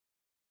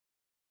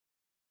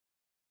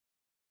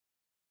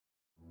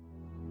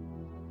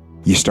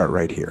You start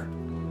right here.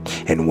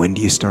 And when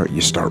do you start?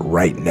 You start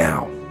right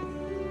now.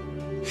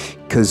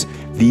 Because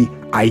the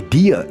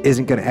idea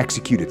isn't going to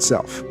execute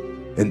itself.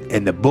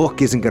 And the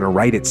book isn't going to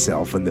write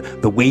itself. And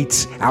the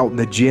weights out in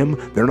the gym,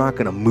 they're not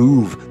going to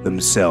move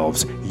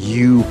themselves.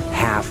 You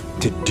have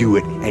to do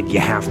it, and you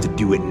have to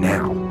do it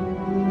now.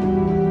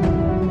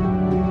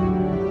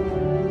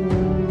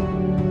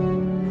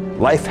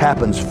 Life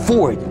happens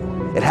for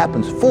you. It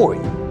happens for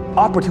you.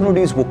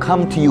 Opportunities will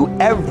come to you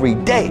every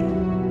day.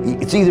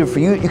 It's either for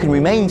you can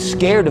remain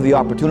scared of the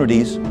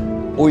opportunities,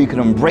 or you can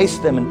embrace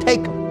them and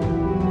take them.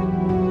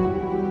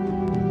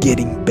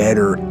 Getting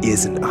better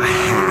isn't a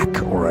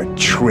hack or a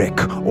trick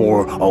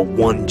or a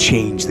one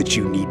change that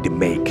you need to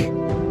make.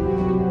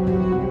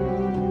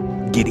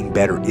 Getting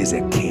better is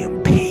a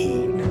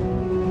campaign.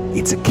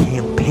 It's a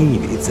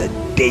campaign. It's a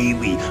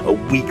daily, a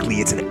weekly,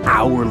 it's an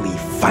hourly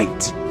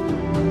fight.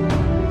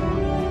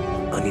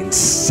 An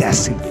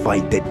incessant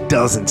fight that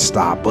doesn't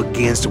stop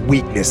against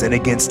weakness and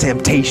against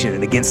temptation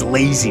and against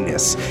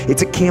laziness.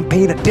 It's a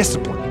campaign of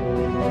discipline.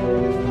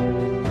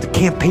 It's a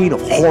campaign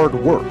of hard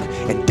work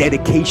and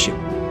dedication.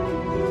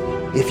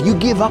 If you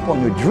give up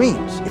on your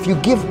dreams,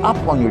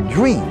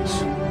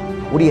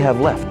 what do you have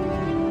left?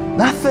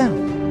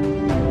 Nothing.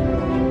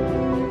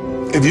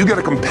 If you get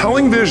a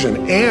compelling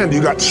vision and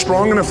you got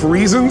strong enough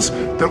reasons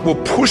that will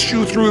push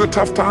you through the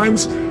tough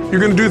times,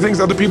 you're going to do things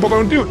other people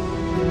don't do.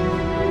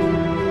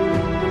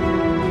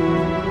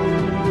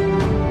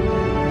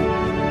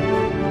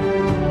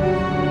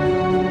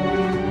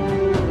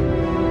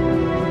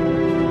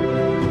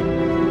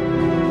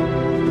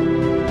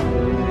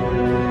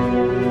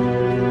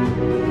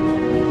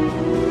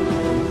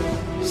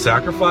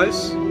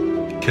 Sacrifice,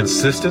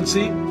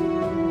 consistency,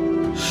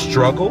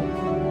 struggle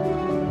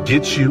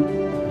gets you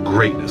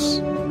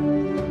greatness.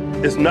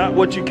 It's not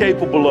what you're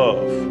capable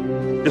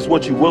of. It's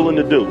what you're willing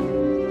to do.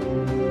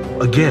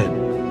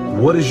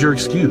 Again, what is your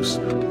excuse?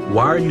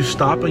 Why are you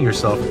stopping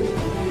yourself?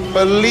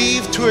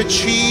 Believe to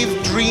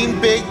achieve,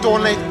 dream big.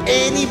 Don't let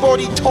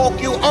anybody talk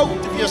you out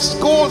of your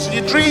goals and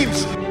your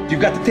dreams.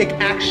 You've got to take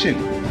action.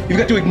 You've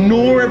got to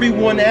ignore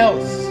everyone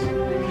else.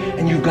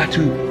 And you've got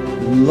to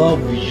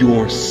love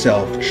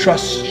yourself,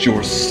 trust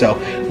yourself,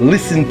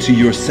 listen to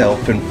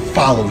yourself, and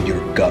follow your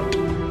gut.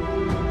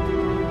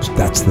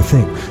 That's the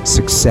thing.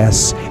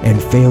 Success and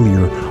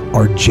failure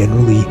are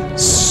generally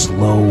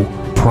slow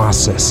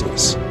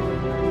processes.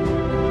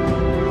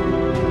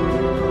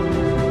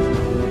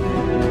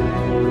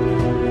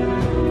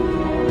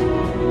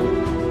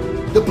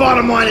 The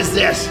bottom line is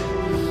this.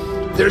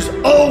 There's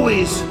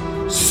always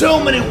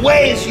so many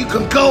ways you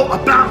can go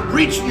about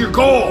reaching your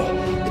goal.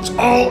 It's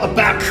all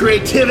about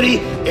creativity.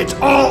 It's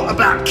all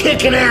about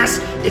kicking ass.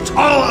 It's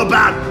all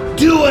about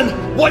doing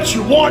what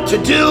you want to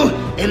do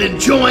and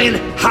enjoying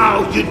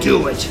how you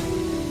do it.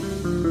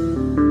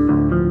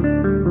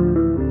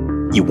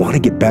 You want to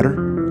get better?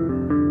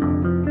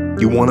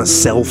 You want to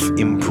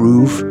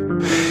self-improve?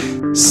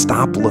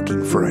 Stop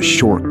looking for a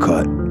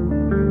shortcut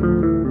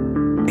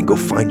and go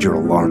find your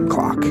alarm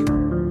clock.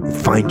 And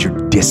find your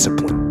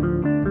discipline.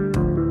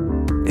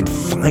 And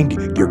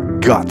find your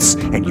guts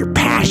and your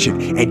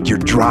passion and your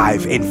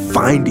drive and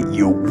find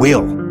your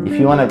will. If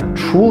you want to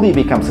truly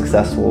become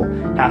successful,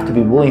 you have to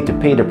be willing to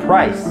pay the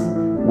price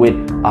with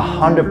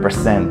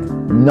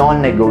 100%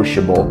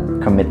 non-negotiable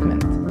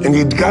commitment. And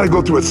you got to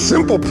go through a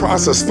simple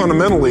process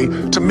fundamentally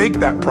to make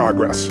that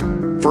progress.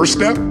 First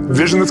step,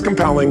 vision that's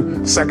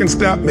compelling. Second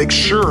step, make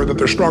sure that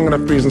there's strong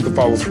enough reasons to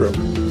follow through.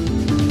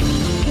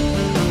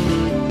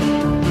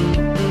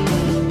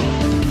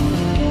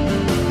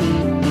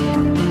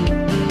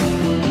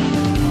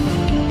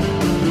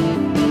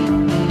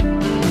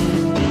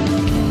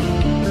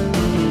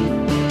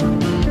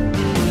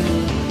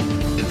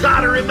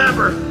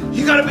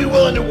 You gotta be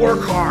willing to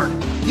work hard.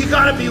 You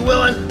gotta be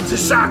willing to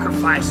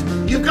sacrifice.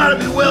 You gotta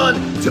be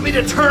willing to be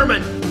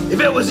determined. If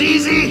it was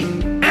easy,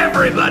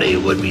 everybody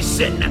would be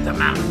sitting at the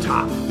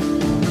mountaintop.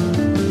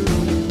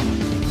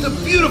 The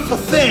beautiful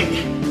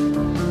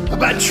thing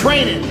about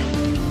training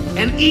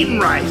and eating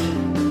right,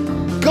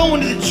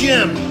 going to the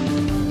gym,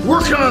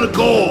 working on a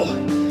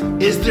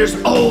goal, is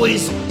there's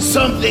always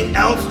something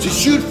else to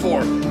shoot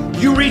for.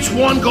 You reach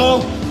one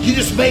goal, you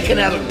just make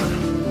another one.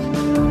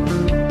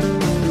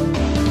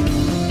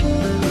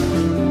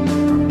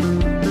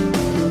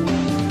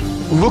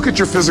 Look at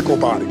your physical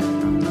body.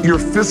 Your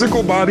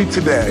physical body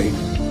today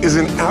is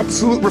an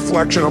absolute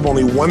reflection of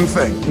only one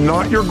thing.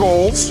 Not your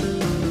goals,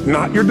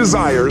 not your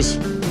desires,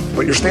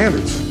 but your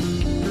standards.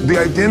 The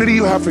identity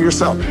you have for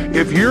yourself.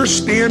 If your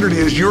standard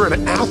is you're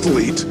an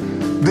athlete,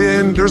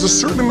 then there's a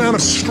certain amount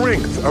of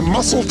strength, a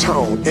muscle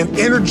tone, and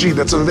energy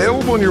that's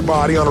available in your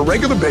body on a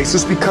regular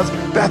basis because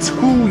that's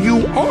who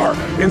you are.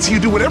 And so you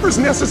do whatever's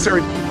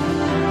necessary.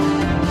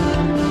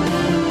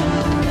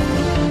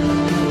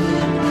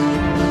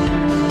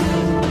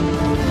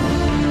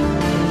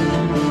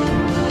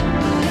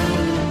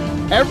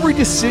 Every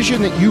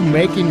decision that you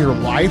make in your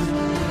life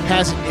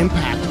has an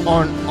impact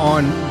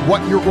on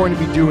what you're going to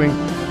be doing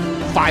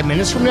 5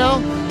 minutes from now.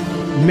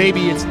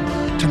 Maybe it's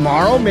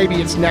tomorrow, maybe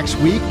it's next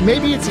week,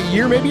 maybe it's a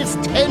year, maybe it's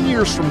 10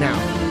 years from now.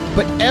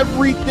 But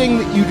everything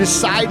that you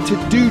decide to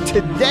do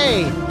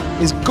today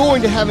is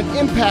going to have an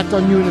impact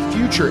on you in the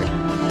future.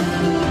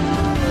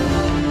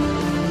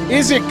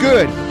 Is it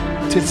good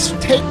to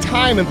take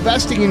time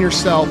investing in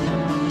yourself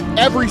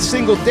every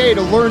single day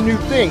to learn new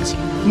things?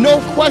 No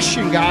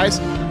question, guys.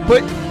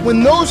 But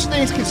when those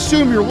things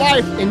consume your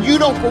life and you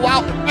don't go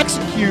out and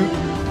execute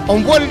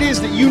on what it is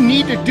that you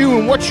need to do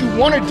and what you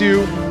want to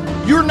do,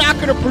 you're not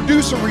going to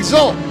produce a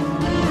result.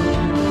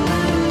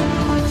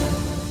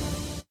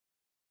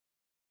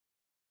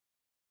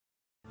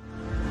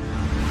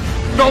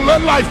 Don't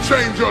let life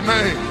change your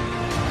name.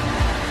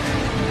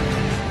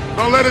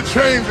 Don't let it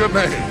change your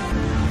name.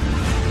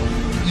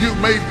 You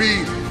may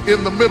be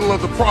in the middle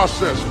of the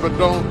process, but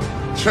don't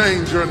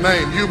change your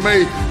name. You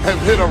may have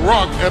hit a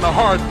rock and a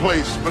hard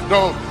place, but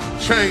don't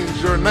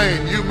change your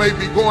name. You may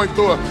be going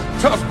through a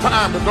tough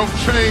time, but don't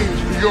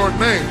change your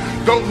name.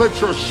 Don't let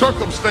your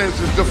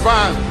circumstances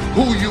define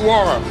who you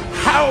are.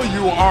 How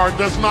you are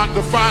does not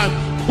define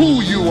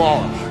who you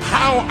are.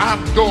 How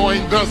I'm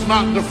doing does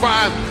not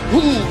define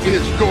who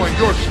is doing.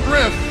 Your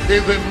strength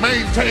is in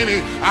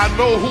maintaining, I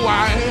know who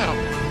I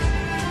am.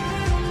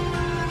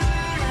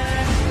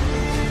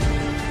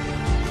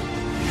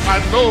 I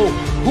know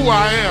who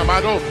I am.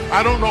 I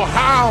don't know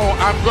how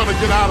I'm going to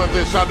get out of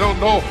this. I don't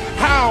know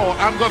how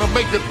I'm going to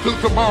make it through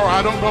tomorrow.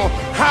 I don't know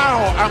how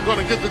I'm going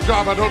to get the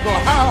job. I don't know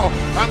how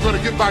I'm going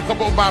to get back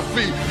up on my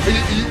feet.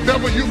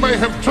 You may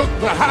have took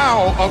the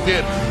how of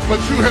it,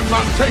 but you have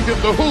not taken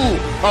the who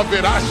of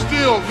it. I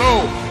still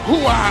know who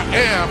I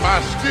am.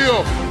 I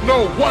still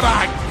know what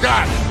I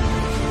got.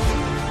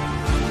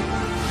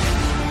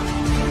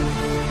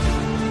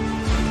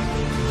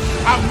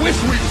 I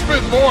wish we'd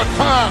spend more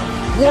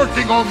time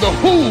working on the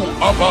who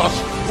of us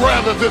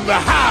rather than the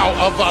how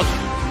of us.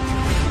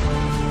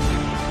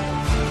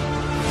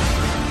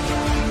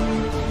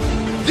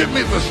 Give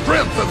me the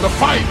strength and the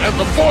fight and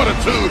the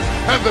fortitude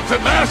and the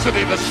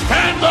tenacity to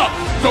stand up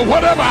to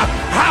whatever,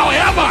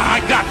 however I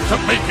got to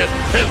make it,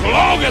 as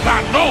long as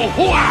I know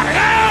who I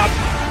am.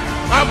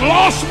 I've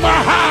lost my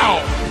how,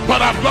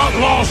 but I've not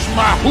lost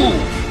my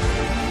who.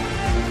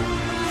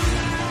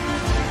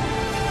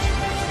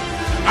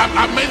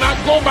 I may not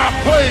go by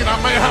plane, I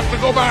may have to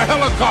go by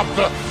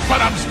helicopter, but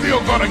I'm still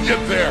gonna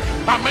get there.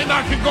 I may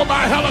not can go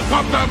by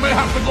helicopter, I may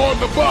have to go in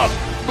the bus,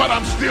 but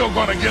I'm still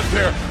gonna get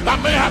there. I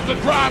may have to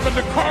drive in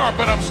the car,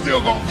 but I'm still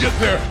gonna get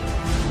there.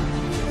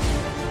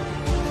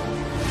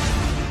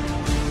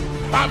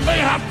 I may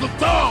have to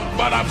thumb,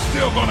 but I'm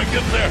still gonna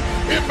get there.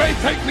 It may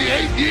take me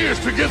 8 years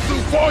to get through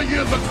 4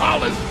 years of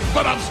college,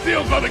 but I'm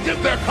still gonna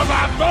get there because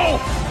I know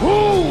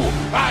who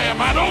I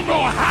am. I don't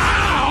know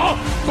how,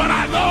 but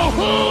I know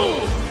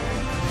who.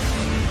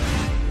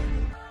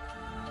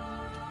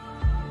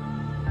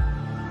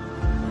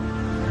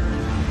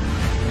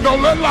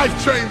 Don't let life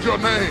change your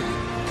name.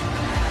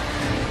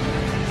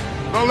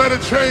 Don't let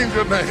it change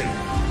your name.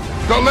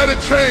 Don't let it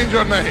change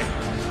your name.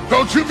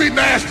 Don't you be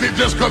nasty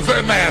just because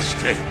they're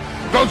nasty.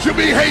 Don't you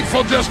be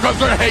hateful just because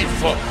they're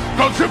hateful.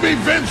 Don't you be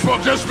vengeful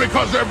just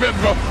because they're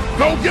vengeful.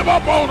 Don't give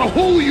up on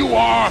who you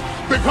are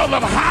because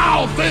of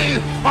how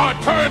things are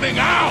turning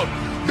out.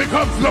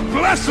 Because the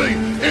blessing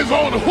is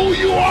on who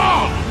you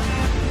are.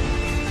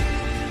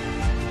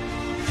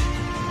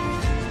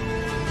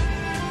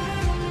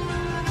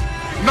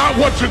 Not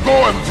what you're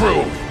going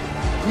through.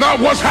 Not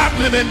what's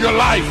happening in your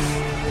life.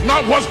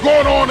 Not what's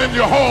going on in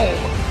your home.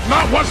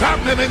 Not what's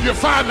happening in your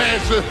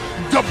finances.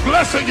 The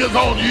blessing is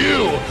on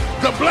you.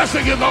 The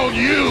blessing is on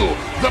you.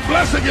 The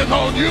blessing is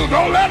on you.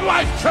 Don't let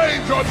life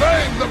change your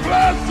name. The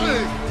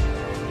blessing.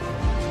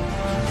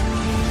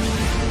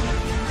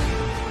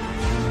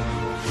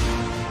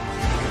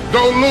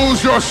 Don't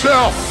lose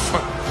yourself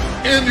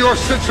in your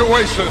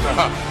situation.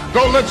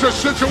 Don't let your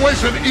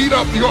situation eat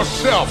up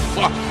yourself.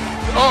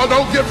 Oh,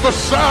 don't get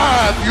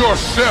beside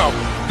yourself.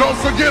 Don't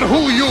forget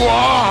who you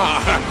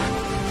are.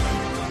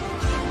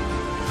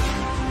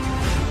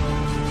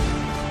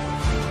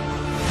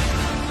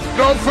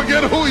 Don't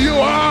forget who you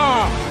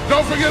are.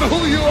 Don't forget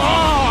who you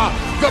are.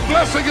 The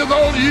blessing is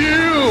on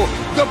you.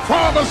 The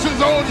promise is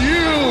on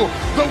you.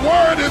 The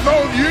word is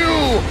on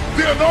you.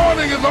 The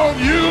anointing is on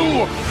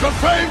you. The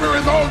favor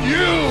is on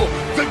you.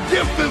 The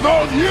gift is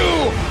on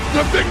you.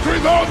 The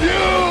victory is on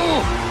you.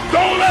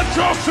 Don't let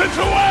your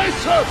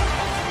situation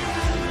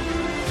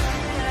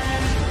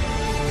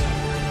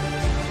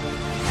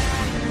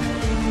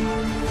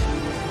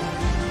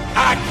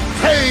I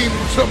came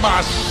to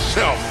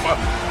myself.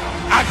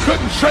 I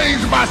couldn't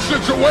change my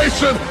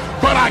situation,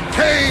 but I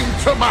came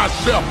to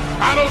myself.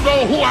 I don't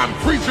know who I'm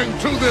preaching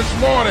to this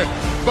morning,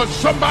 but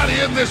somebody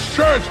in this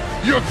church,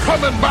 you're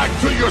coming back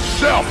to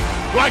yourself.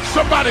 Like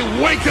somebody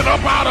waking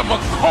up out of a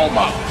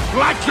coma,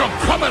 like you're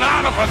coming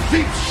out of a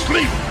deep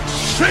sleep.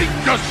 Shake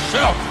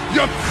yourself.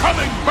 You're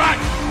coming back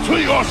to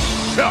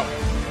yourself.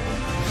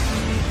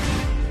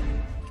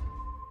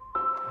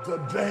 The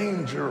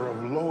danger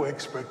of low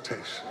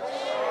expectations.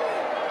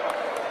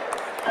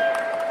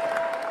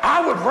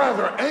 I would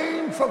rather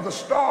aim for the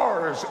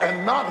stars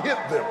and not hit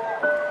them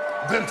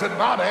than to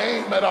not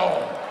aim at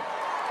all.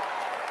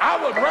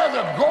 I would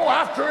rather go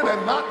after it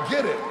and not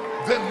get it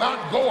than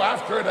not go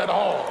after it at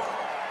all.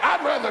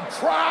 I'd rather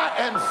try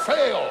and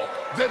fail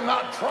than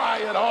not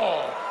try at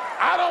all.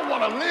 I don't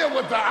want to live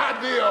with the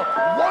idea,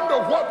 wonder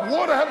what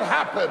would have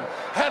happened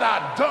had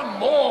I done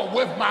more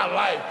with my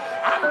life.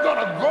 I'm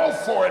going to go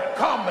for it,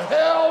 come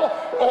hell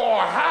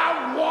or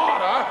high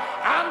water.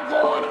 I'm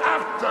going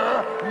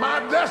after my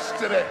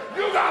destiny.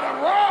 You got to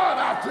run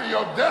after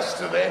your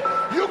destiny.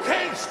 You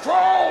can't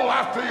stroll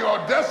after your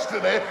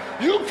destiny.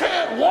 You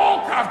can't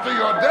walk after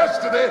your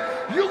destiny.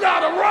 You got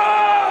to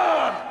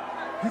run.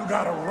 You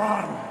got to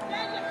run.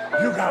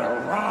 You got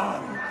to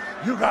run.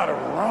 You got to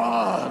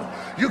run.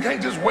 You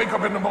can't just wake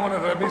up in the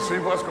morning, let me see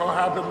what's going to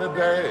happen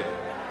today.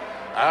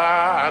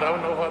 I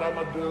don't know what I'm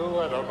going to do.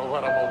 I don't know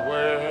what I'm going to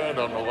wear. I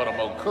don't know what I'm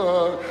going to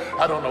cook.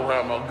 I don't know where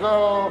I'm going to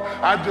go.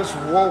 I just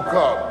woke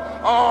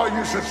up. Oh,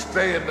 you should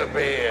stay in the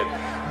bed.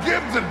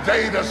 Give the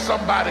day to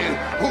somebody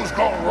who's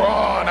going to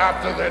run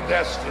after their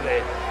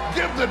destiny.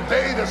 Give the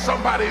day to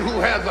somebody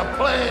who has a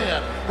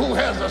plan, who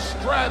has a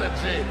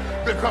strategy,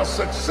 because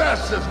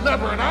success is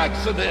never an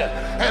accident.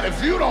 And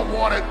if you don't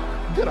want it,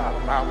 get out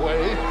of my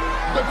way.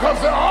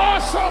 Because there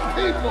are some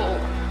people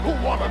who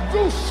want to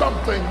do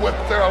something with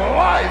their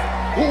life,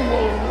 who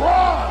will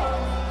run.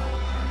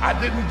 I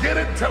didn't get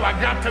it till I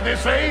got to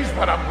this age,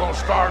 but I'm going to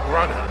start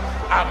running.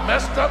 I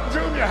messed up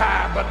junior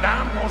high, but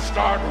now I'm going to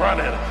start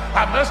running.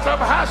 I messed up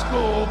high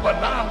school, but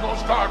now I'm going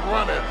to start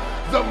running.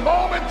 The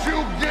moment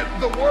you get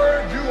the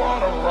word, you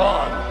ought to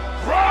run.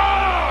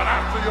 Run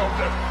after your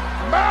destiny.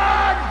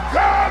 My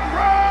God,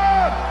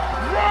 run!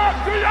 Run!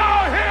 Do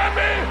y'all hear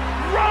me?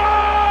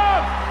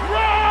 Run!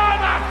 Run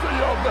after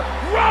your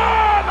destiny.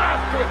 Run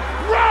after it!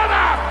 Run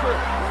after it!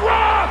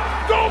 Run!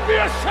 Don't be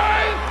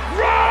ashamed!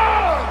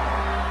 Run!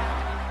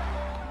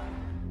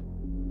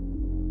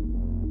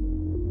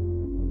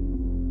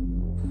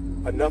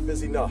 Enough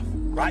is enough,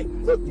 right?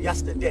 Look,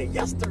 yesterday,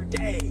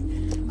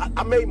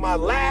 I made my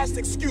last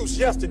excuse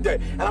yesterday,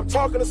 and I'm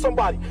talking to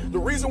somebody. The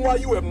reason why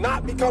you have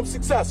not become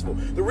successful,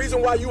 the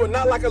reason why you are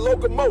not like a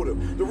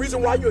locomotive, the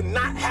reason why you're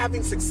not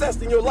having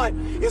success in your life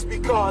is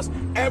because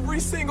every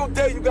single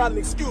day you got an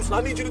excuse, and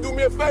I need you to do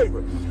me a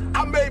favor.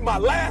 I made my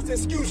last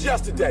excuse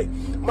yesterday,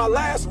 my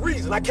last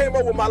reason. I came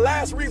up with my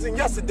last reason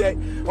yesterday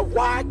of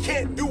why I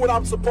can't do what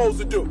I'm supposed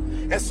to do.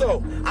 And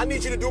so, I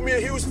need you to do me a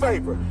huge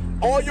favor.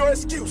 All your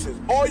excuses,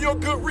 all your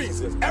good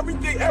reasons,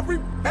 everything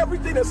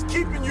that's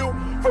keeping you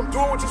from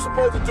doing what you're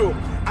supposed to do,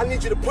 I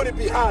need you to put it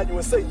behind you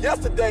and say,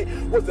 yesterday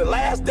was the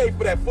last day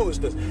for that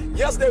foolishness.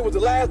 Yesterday was the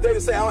last day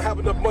to say, I don't have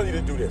enough money to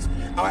do this.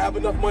 I don't have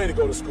enough money to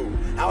go to school.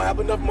 I don't have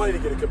enough money to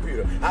get a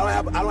computer.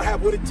 I don't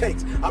have what it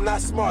takes. I'm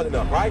not smart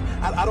enough, right?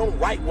 I don't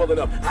write well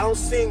enough. I don't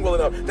sing well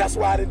enough. That's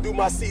why I didn't do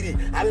my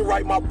CD. I didn't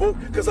write my book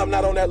because I'm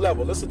not on that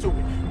level. Listen to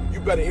me. You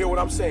better hear what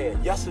I'm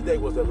saying. Yesterday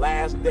was the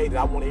last day that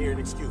I want to hear an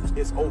excuse.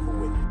 It's over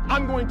with.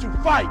 I'm going to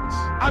fight.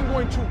 I'm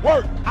going to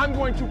work. I'm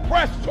going to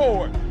press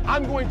toward.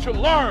 I'm going to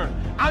learn.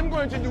 I'm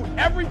going to do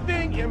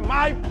everything in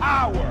my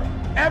power.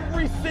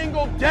 Every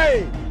single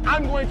day,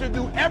 I'm going to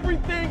do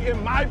everything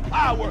in my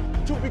power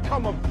to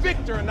become a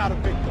victor and not a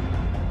victim.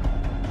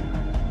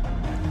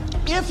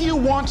 If you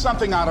want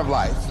something out of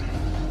life,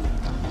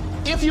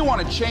 if you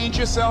want to change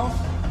yourself,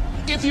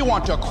 if you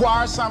want to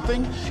acquire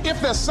something,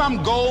 if there's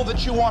some goal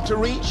that you want to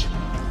reach,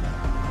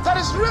 that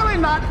is really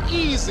not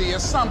easy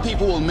as some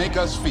people will make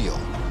us feel.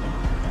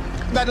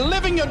 That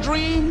living your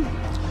dream,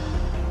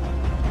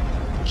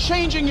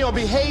 changing your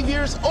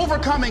behaviors,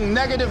 overcoming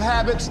negative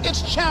habits,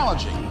 it's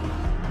challenging.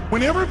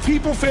 Whenever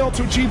people fail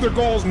to achieve their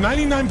goals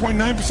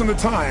 99.9% of the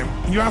time,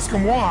 you ask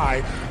them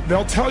why,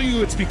 they'll tell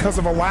you it's because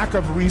of a lack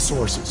of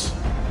resources.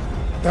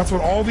 That's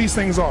what all these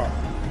things are.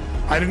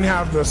 I didn't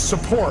have the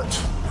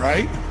support,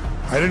 right?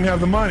 I didn't have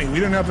the money, we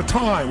didn't have the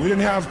time, we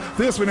didn't have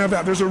this, we didn't have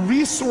that. There's a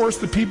resource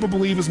that people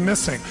believe is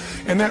missing.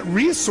 And that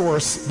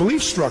resource,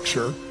 belief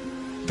structure,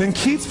 then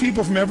keeps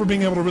people from ever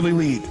being able to really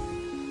lead.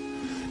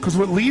 Because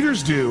what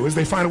leaders do is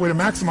they find a way to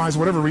maximize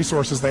whatever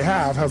resources they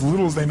have, as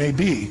little as they may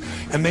be.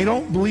 And they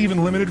don't believe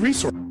in limited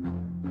resources.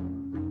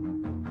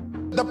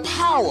 The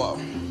power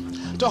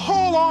to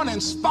hold on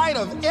in spite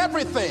of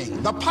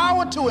everything, the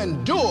power to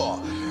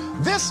endure,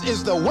 this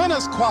is the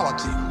winner's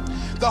quality.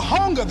 The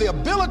hunger, the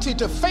ability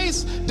to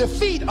face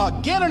defeat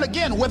again and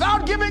again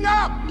without giving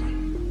up.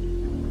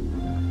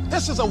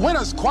 This is a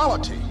winner's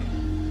quality.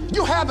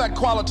 You have that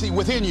quality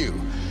within you.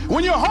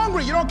 When you're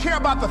hungry, you don't care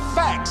about the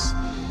facts.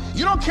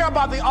 You don't care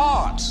about the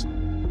odds.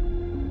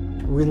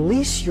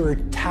 Release your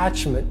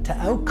attachment to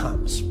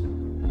outcomes.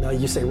 Now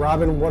you say,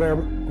 Robin, what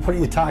are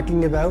you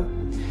talking about?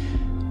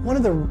 One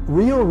of the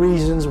real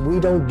reasons we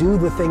don't do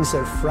the things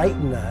that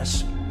frighten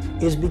us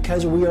is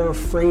because we are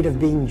afraid of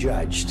being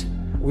judged.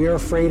 We are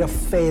afraid of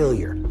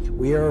failure.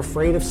 We are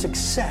afraid of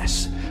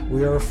success.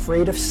 We are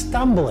afraid of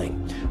stumbling.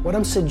 What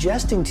I'm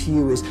suggesting to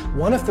you is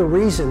one of the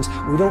reasons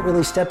we don't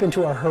really step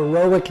into our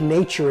heroic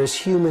nature as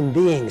human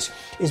beings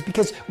is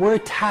because we're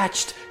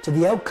attached to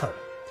the outcome.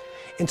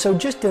 And so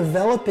just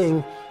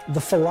developing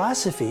the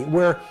philosophy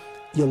where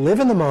you live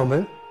in the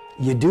moment,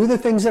 You do the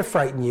things that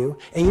frighten you,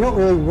 and you don't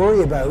really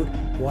worry about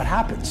what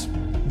happens.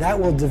 That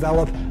will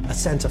develop a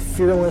sense of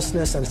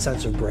fearlessness and a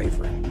sense of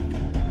bravery.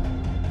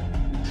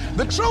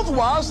 The truth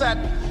was that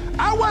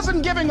I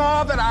wasn't giving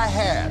all that I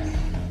had.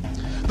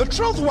 The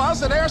truth was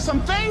that there are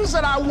some things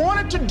that I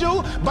wanted to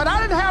do, but I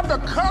didn't have the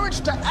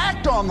courage to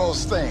act on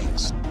those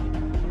things.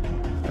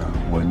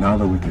 Well, now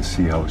that we can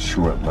see how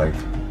short life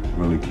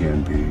really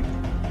can be,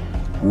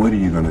 what are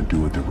you going to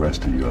do with the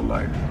rest of your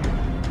life?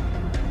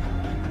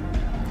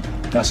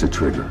 That's a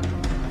trigger.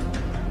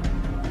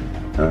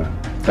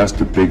 That's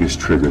the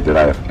biggest trigger that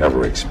I have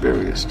ever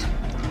experienced.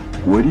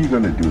 What are you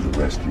going to do the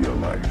rest of your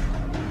life?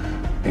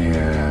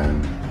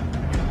 And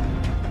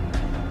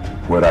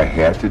what I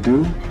had to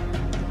do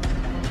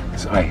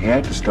is I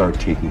had to start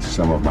taking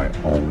some of my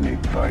own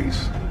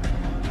advice.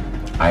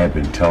 I had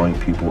been telling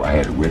people, I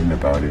had written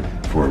about it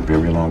for a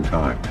very long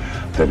time,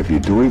 that if you're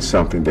doing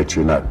something that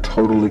you're not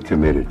totally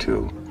committed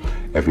to,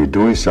 if you're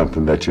doing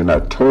something that you're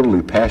not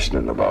totally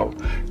passionate about,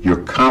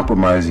 you're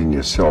compromising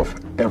yourself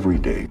every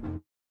day.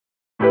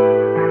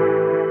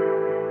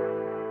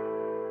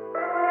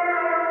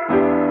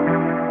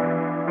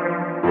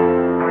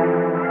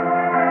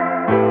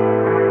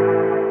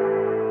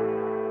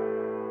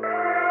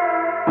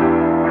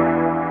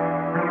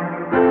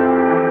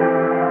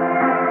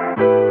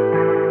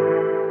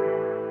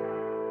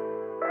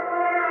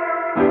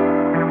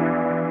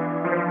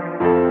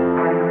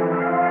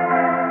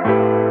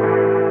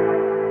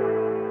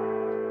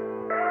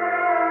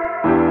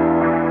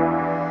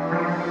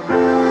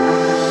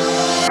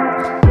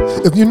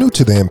 If you're new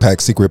to the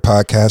Impact Secret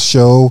Podcast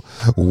Show,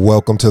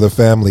 welcome to the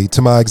family.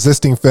 To my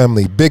existing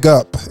family, big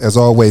up. As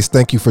always,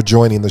 thank you for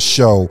joining the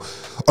show.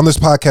 On this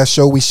podcast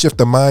show, we shift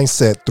the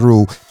mindset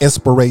through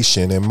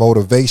inspiration and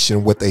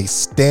motivation with a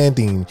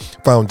standing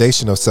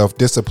foundation of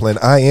self-discipline.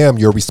 I am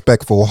your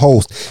respectful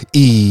host,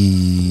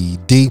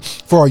 ED.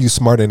 For all you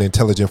smart and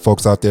intelligent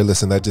folks out there,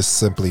 listen, that just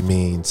simply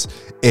means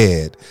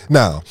Ed.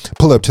 Now,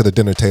 pull up to the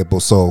dinner table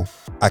so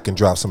I can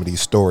drop some of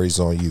these stories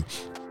on you.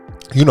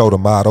 You know the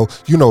motto,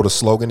 you know the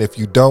slogan. If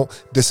you don't,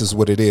 this is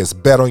what it is.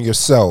 Bet on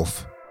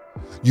yourself.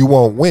 You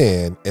won't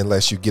win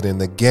unless you get in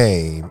the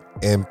game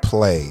and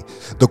play.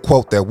 The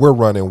quote that we're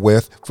running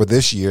with for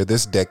this year,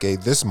 this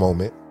decade, this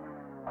moment.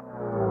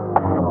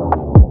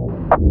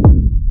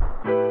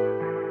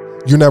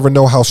 You never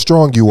know how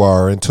strong you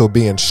are until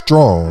being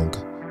strong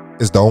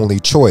is the only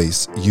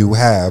choice you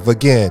have.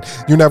 Again,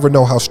 you never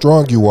know how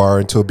strong you are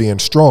until being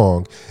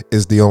strong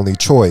is the only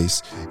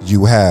choice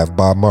you have.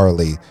 Bob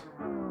Marley.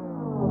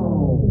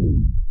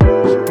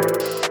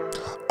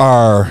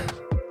 Our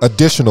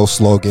additional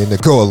slogan to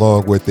go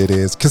along with it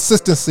is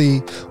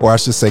consistency, or I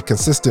should say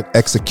consistent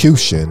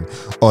execution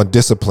on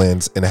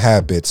disciplines and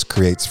habits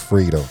creates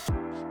freedom.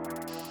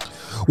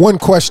 One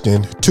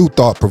question, two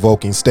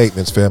thought-provoking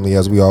statements, family,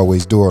 as we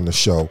always do on the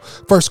show.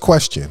 First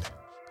question,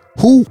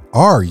 who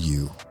are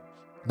you?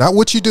 Not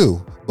what you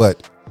do,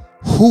 but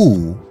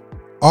who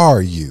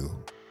are you?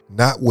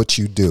 Not what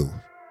you do.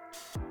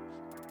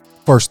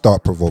 First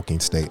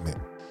thought-provoking statement.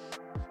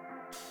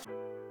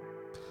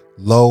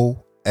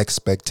 Low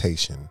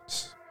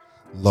expectations.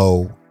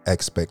 Low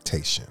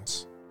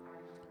expectations.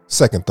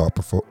 Second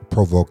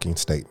thought-provoking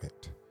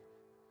statement.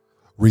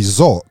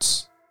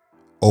 Results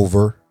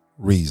over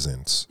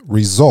reasons.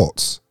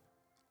 Results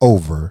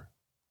over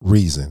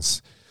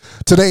reasons.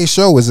 Today's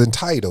show is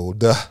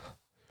entitled,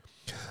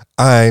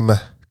 I'm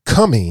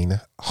Coming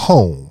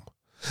Home.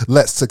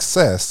 Let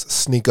success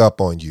sneak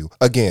up on you.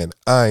 Again,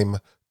 I'm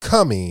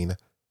coming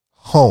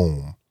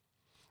home.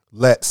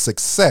 Let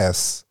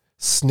success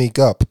sneak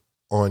up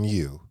on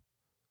you.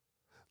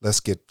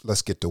 Let's get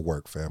to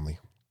work, family.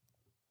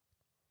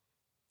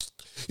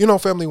 You know,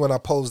 family, when I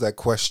pose that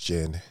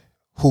question,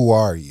 who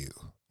are you?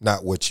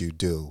 Not what you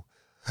do.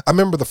 I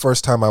remember the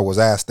first time I was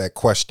asked that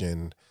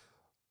question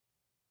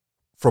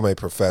from a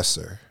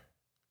professor.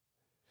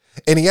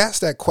 And he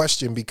asked that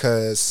question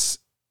because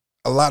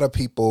a lot of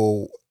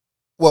people,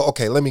 well,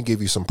 okay, let me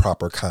give you some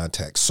proper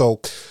context. So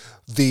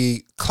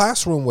the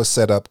classroom was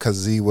set up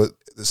because he was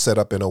set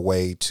up in a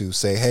way to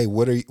say, hey,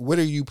 what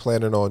are you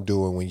planning on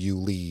doing when you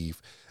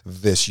leave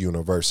this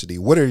university?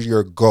 What are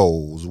your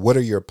goals? What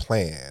are your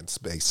plans,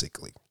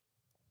 basically?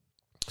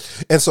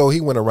 And so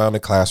he went around the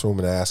classroom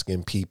and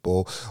asking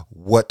people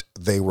what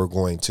they were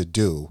going to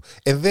do.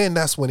 And then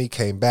that's when he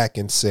came back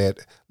and said,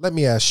 let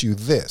me ask you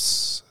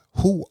this.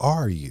 Who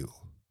are you?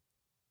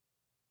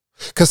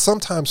 Because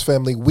sometimes,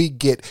 family, we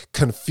get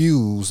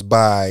confused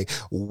by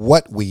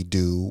what we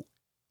do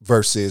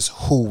versus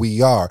who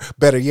we are.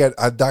 Better yet,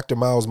 Dr.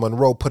 Miles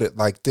Monroe put it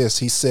like this.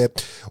 He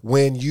said,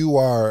 when you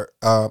are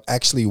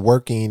actually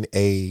working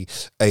a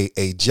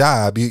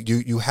job,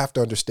 you have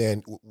to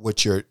understand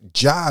what your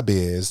job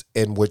is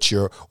and what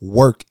your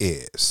work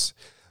is.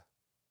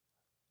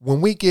 When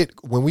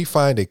we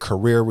find a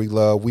career we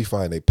love, we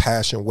find a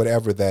passion,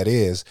 whatever that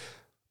is,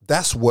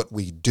 that's what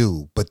we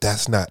do, but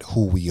that's not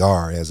who we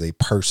are as a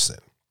person.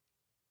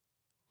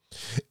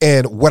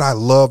 And what I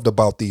loved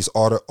about these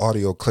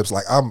audio clips,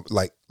 like I'm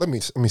like let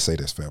me say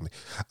this, family.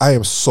 I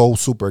am so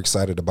super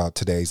excited about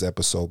today's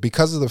episode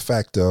because of the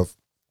fact of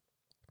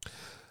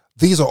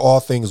these are all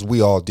things we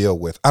all deal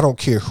with. I don't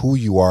care who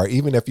you are,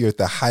 even if you're at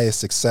the highest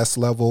success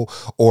level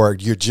or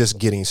you're just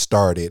getting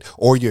started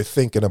or you're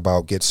thinking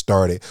about get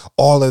started.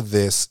 All of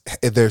this,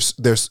 there's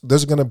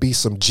going to be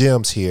some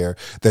gems here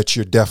that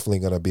you're definitely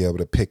going to be able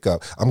to pick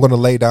up. I'm going to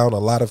lay down a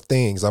lot of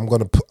things. I'm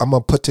going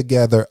to put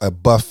together a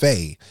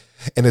buffet,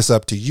 and it's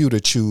up to you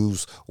to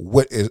choose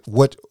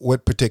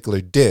what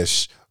particular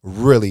dish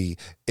really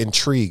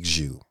intrigues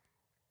you.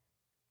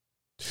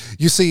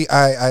 You see,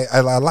 I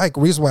like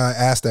reason why I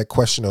asked that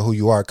question of who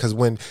you are, because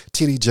when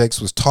TD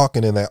Jakes was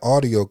talking in that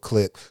audio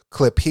clip,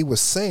 he was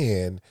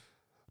saying,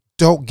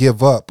 don't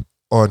give up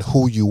on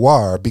who you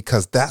are,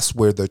 because that's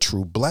where the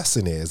true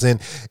blessing is. And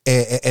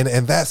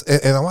that's,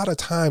 and a lot of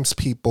times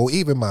people,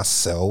 even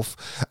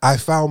myself, I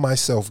found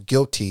myself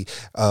guilty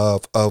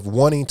of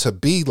wanting to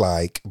be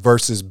like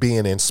versus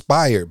being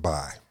inspired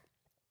by.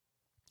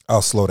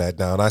 I'll slow that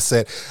down. I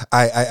said,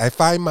 I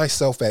find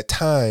myself at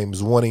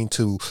times wanting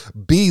to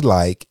be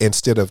like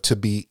instead of to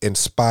be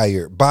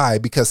inspired by,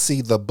 because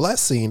see, the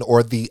blessing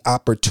or the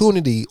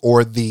opportunity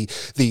or the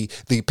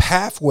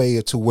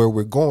pathway to where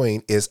we're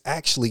going is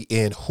actually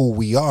in who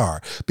we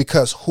are,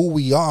 because who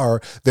we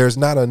are, there's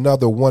not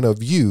another one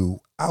of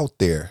you out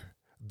there.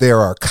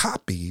 There are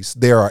copies,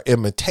 there are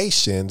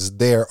imitations,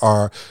 there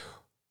are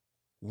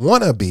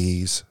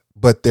wannabes,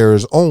 but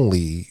there's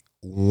only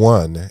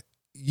one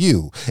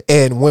you.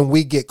 And when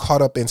we get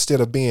caught up,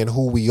 instead of being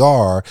who we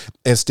are,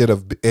 instead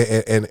of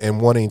and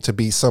wanting to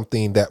be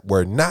something that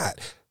we're not,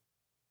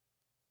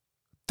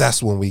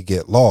 that's when we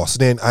get lost.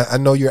 Then I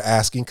know you're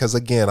asking, because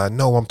again, I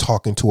know I'm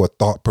talking to a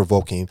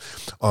thought-provoking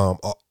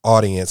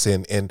audience,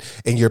 and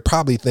you're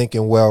probably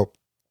thinking, well,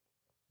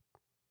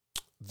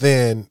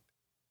 then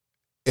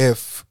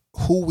if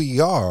who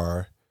we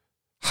are,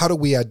 how do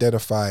we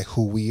identify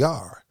who we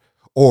are?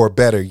 Or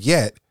better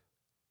yet,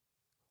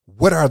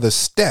 what are the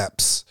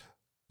steps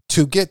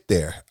to get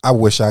there? I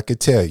wish I could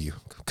tell you,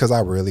 because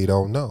I really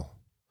don't know.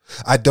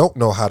 I don't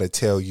know how to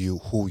tell you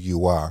who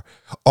you are.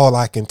 All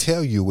I can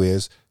tell you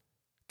is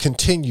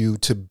continue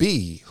to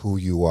be who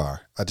you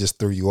are. I just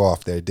threw you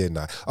off there, didn't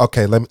I?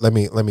 Okay, let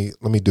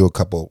me do a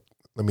couple.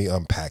 Let me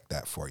unpack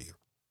that for you.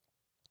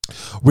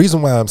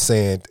 Reason why I'm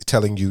saying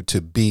telling you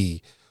to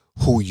be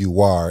who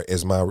you are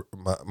is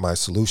my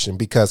solution,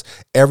 because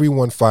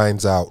everyone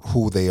finds out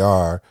who they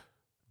are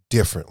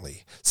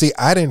differently. See,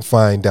 I didn't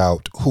find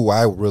out who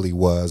I really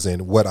was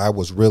and what I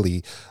was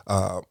really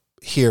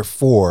here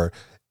for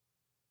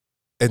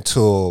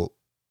until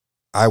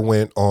I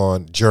went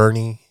on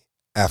journey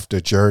after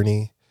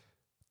journey,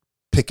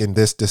 picking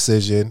this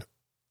decision,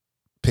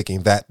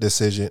 picking that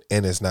decision,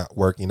 and it's not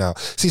working out.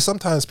 See,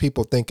 sometimes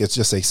people think it's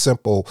just a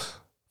simple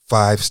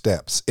 5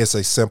 steps. It's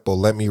a simple,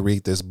 let me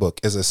read this book.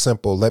 It's a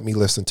simple, let me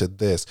listen to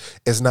this.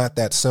 It's not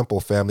that simple,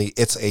 family.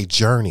 It's a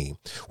journey.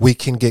 We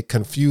can get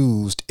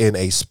confused in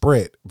a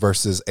sprint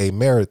versus a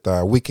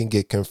marathon. We can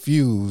get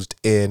confused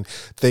in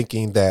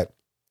thinking that,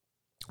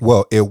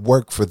 well, it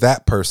worked for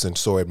that person,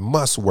 so it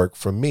must work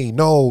for me.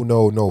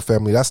 No,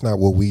 family. That's not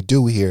what we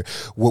do here.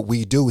 What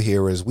we do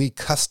here is we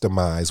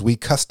customize. We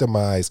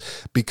customize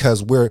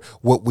because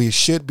what we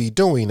should be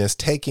doing is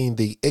taking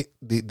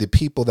the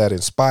people that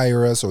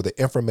inspire us, or the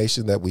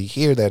information that we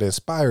hear that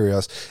inspire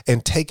us,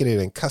 and taking it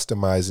and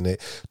customizing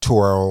it to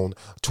our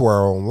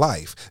own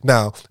life.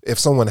 Now, if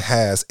someone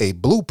has a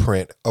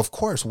blueprint, of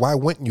course, why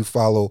wouldn't you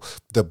follow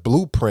the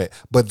blueprint?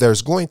 But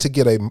there's going to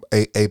get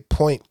a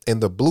point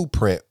in the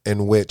blueprint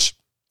in which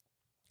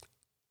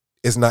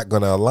is not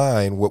going to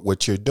align with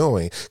what you're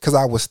doing. Because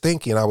I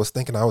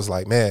was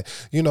like, man,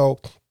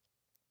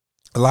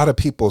 a lot of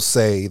people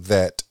say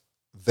that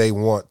they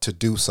want to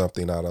do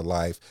something out of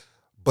life,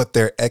 but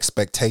their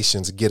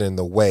expectations get in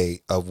the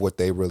way of what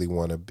they really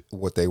want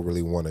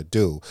to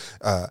do.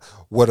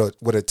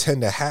 What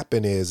tend to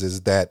happen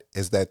is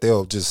that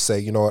they'll just say,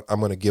 you know what,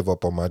 I'm going to give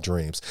up on my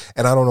dreams.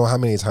 And I don't know how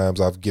many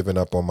times I've given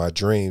up on my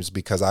dreams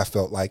because I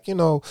felt like,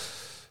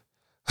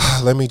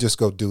 let me just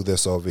go do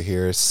this over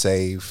here. It's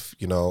safe.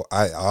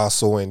 I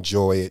also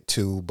enjoy it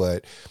too,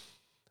 but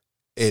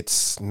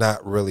it's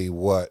not really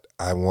what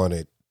I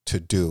wanted to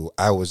do.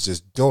 I was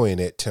just doing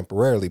it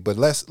temporarily. But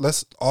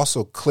let's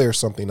also clear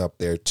something up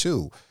there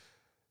too.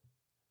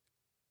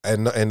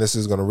 And this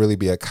is going to really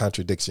be a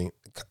contradiction.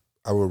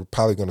 I was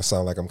probably going to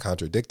sound like I'm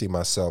contradicting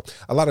myself.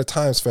 A lot of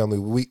times, family,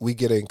 we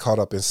get caught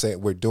up in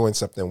saying we're doing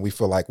something. We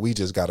feel like we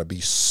just got to be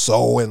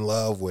so in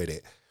love with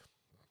it.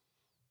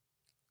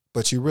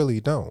 But you really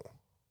don't.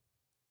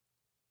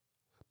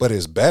 But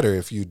it's better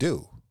if you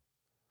do.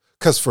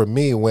 Because for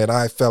me, when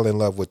I fell in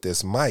love with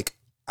this mic,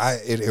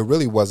 it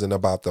really wasn't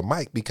about the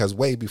mic, because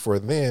way before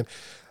then,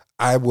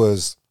 I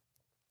was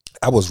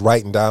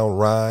writing down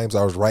rhymes.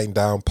 I was writing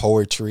down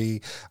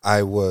poetry.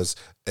 I was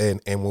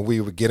and when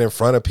we would get in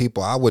front of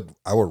people, I would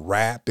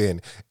rap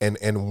and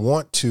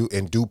want to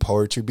and do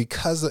poetry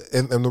because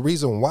and the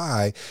reason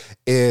why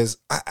is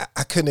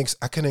I couldn't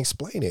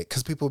explain it,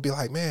 because people would be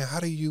like, man, how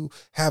do you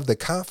have the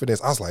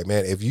confidence? I was like,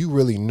 man, if you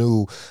really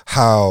knew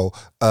how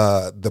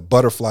the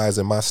butterflies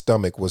in my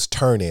stomach was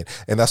turning.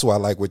 And that's why I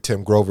like what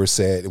Tim Grover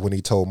said when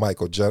he told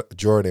Michael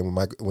Jordan,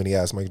 when he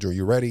asked Michael Jordan,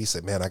 you ready? He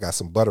said, man, I got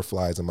some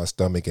butterflies in my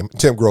stomach. And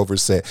Tim Grover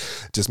said,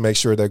 just make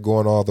sure they're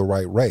going the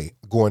right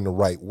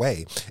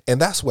way.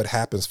 And that's what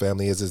happens,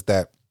 family, is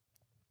that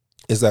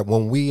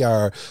when we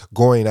are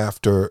going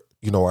after,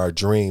 our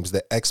dreams,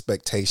 the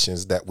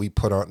expectations that we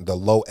put on, the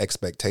low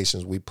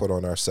expectations we put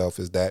on ourselves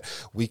is that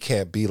we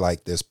can't be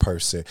like this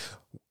person.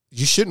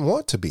 You shouldn't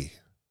want to be.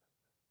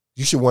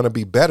 You should want to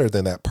be better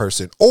than that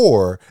person,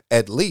 or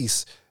at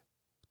least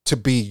to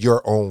be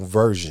your own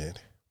version.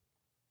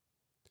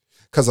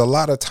 Because a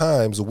lot of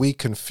times we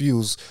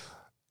confuse,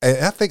 and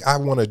I think I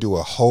want to do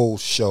a whole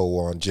show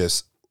on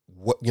just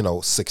what,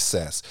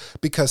 success,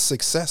 because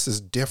success is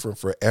different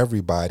for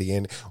everybody.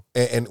 And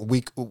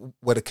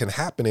what it can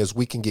happen is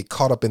we can get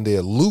caught up in the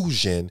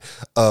illusion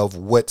of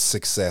what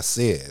success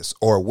is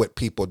or what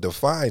people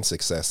define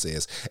success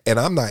is. And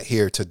I'm not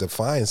here to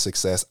define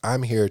success.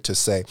 I'm here to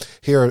say,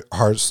 here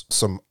are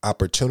some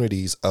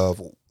opportunities of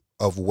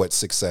what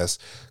success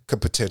could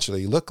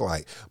potentially look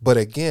like. But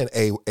again,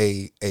 a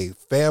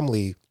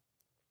family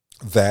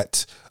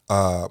that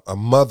a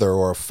mother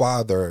or a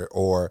father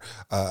or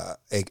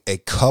a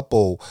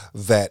couple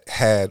that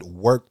had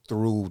worked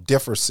through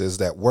differences,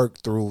 that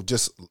worked through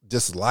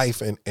just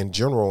life in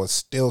general and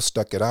still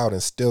stuck it out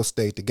and still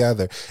stayed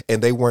together,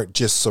 and they weren't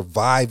just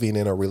surviving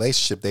in a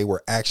relationship, they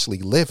were actually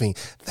living.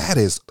 That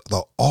is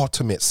the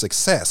ultimate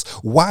success.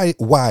 Why,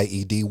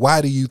 ED? Why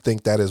do you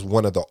think that is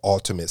one of the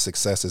ultimate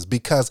successes?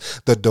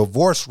 Because the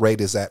divorce rate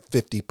is at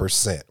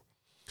 50%.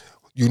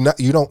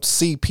 You don't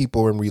see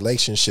people in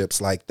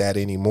relationships like that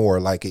anymore,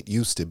 like it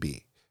used to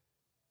be.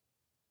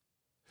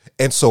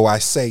 And so I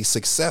say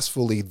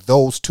successfully,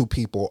 those two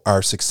people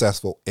are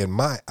successful in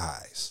my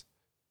eyes.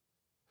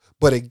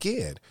 But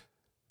again,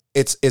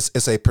 it's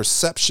a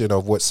perception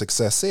of what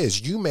success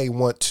is. You may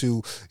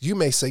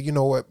say, you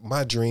know what,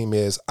 my dream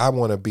is I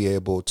want to be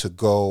able to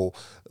go,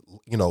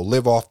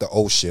 live off the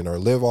ocean or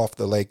live off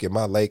the lake in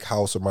my lake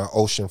house or my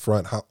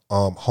oceanfront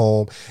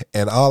home.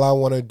 And all I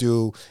want to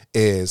do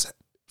is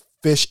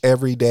fish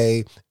every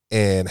day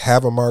and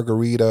have a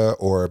margarita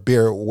or a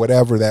beer,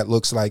 whatever that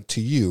looks like to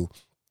you,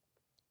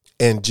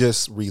 and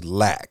just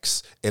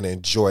relax and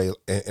enjoy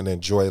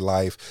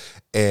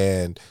life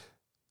and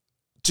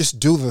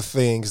just do the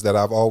things that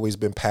I've always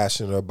been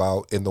passionate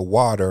about in the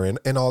water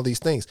and all these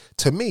things.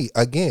 To me,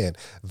 again,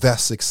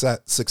 that's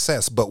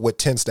success. But what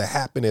tends to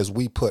happen is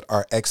we put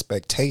our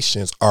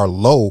expectations, our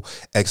low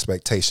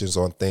expectations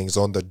on things,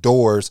 on the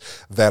doors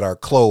that are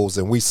closed,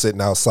 and we sitting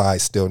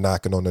outside still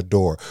knocking on the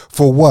door.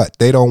 For what?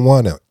 They don't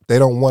want to. They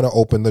don't want to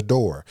open the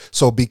door.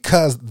 So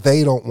because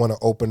they don't want to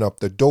open up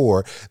the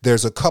door,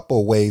 there's a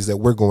couple ways that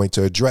we're going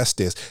to address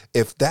this.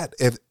 If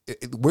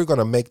we're going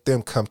to make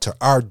them come to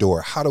our door,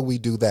 how do we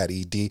do that,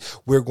 ED?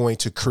 We're going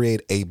to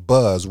create a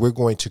buzz. We're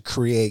going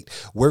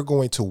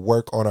to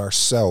work on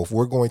ourselves.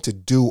 We're going to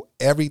do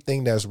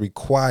everything that's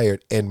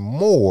required and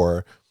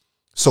more,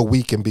 so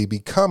we can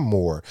become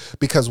more.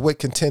 Because what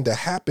can tend to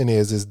happen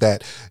is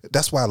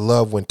that's why I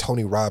love when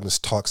Tony Robbins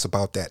talks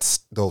about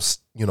those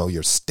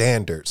your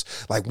standards.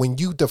 Like when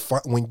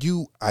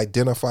you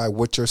identify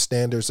what your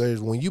standards are,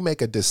 when you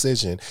make a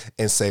decision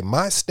and say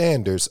my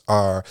standards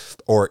are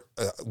or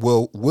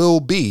will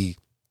be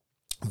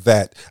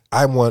that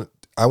I want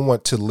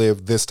to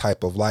live this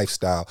type of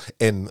lifestyle,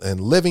 and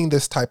living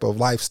this type of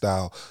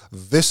lifestyle,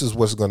 this is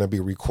what's going to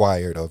be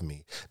required of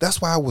me. That's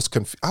why I was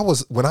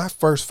confused. When I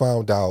first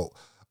found out,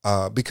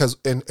 because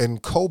in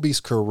Kobe's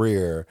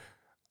career,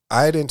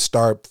 I didn't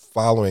start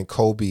following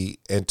Kobe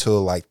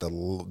until like the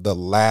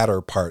latter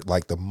part,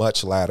 like the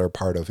much latter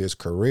part of his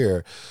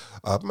career,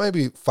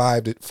 maybe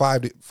 5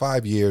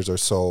 years or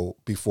so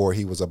before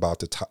he was about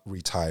to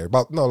retire.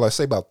 Let's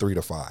say about 3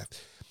 to 5.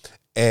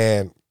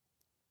 And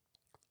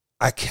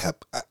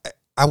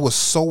I was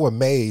so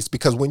amazed,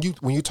 because when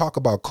you talk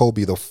about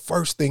Kobe, the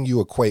first thing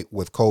you equate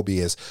with Kobe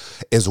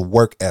is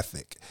work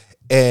ethic.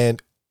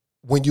 And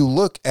when you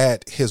look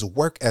at his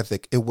work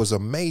ethic, it was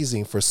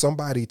amazing for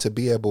somebody to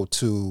be able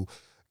to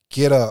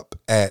get up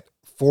at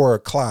 4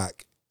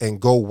 o'clock and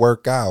go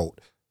work out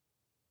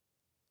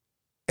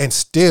and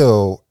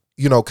still,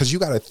 because you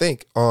got to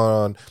think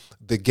on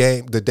the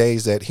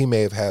days that he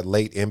may have had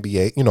late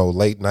NBA,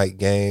 late night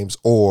games,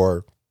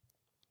 or,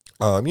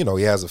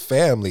 he has a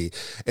family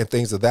and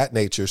things of that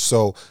nature.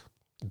 So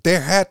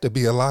there had to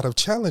be a lot of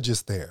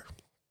challenges there,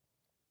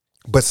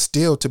 but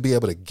still to be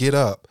able to get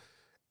up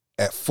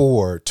at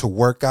 4 to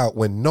work out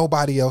when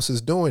nobody else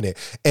is doing it.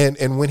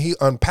 And when he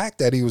unpacked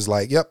that, he was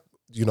like, yep,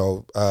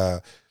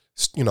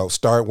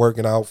 start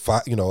working out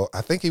 5, he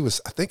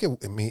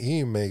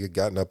may have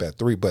gotten up at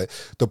 3,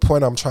 but the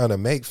point I'm trying to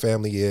make,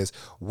 family, is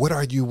what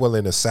are you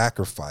willing to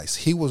sacrifice?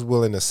 He was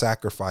willing to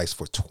sacrifice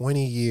for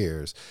 20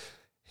 years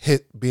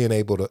being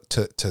able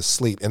to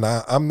sleep. And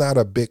I'm not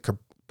a big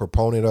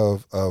proponent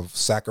of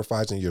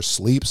sacrificing your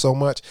sleep so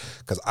much,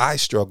 because I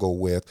struggle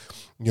with,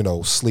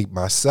 sleep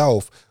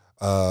myself.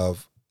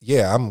 I'm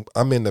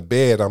in the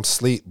bed, I'm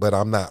asleep, but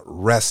I'm not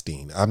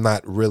resting. I'm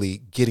not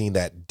really getting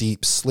that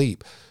deep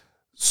sleep.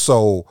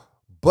 So,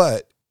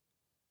 but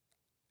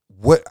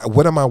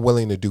what am I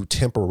willing to do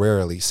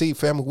temporarily? See,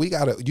 family,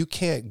 you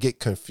can't get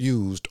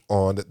confused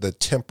on the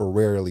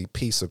temporarily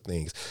piece of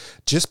things.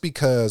 Just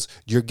because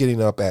you're getting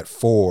up at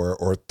 4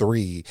 or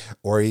 3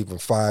 or even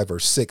 5 or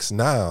 6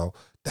 now,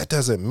 that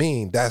doesn't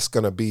mean that's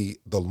going to be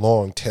the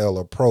long tail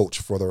approach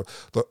for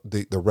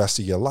the rest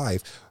of your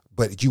life.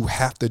 But you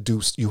have to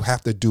do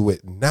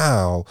it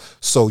now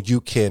so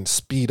you can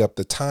speed up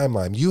the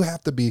timeline. You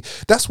have to be,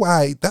 that's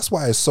why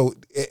it's so,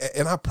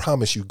 and I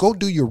promise you, go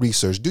do your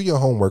research, do your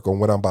homework on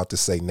what I'm about to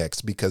say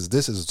next, because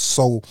this is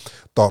so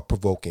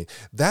thought-provoking.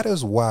 That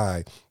is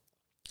why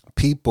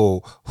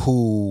people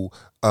who,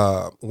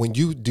 I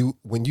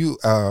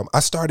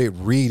started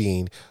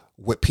reading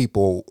what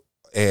people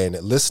and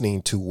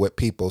listening to what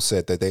people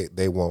said that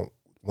they won't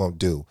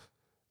do.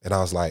 And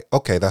I was like,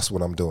 okay, that's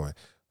what I'm doing.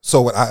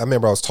 So I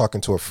remember I was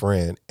talking to a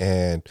friend,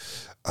 and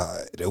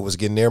it was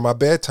getting near my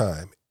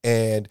bedtime,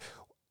 and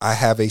I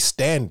have a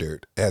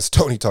standard, as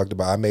Tony talked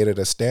about. I made it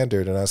a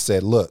standard, and I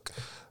said, look,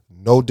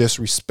 no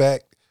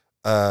disrespect,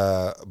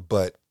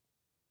 but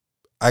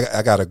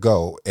I gotta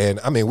go. And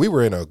I mean, we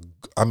were in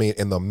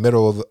the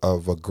middle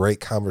of a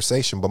great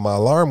conversation, but my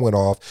alarm went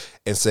off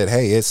and said,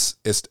 hey, it's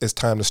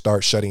time to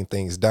start shutting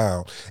things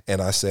down. And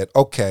I said,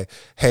 okay,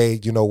 hey,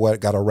 you know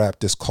what? Got to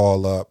wrap this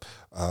call up.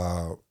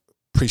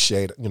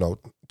 Appreciate,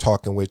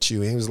 talking with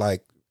you. And he was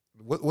like,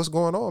 what's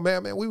going on,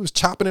 man? We was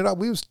chopping it up.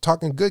 We was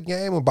talking good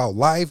game about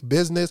life,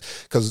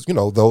 business. Cause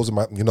those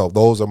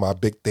are my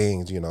big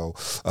things,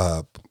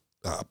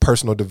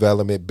 personal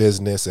development,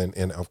 business,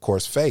 and of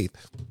course, faith.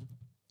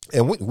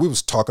 And we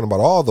was talking about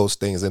all those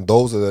things. And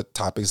those are the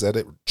topics that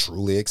it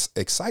truly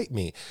excite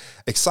me.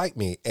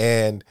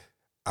 And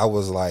I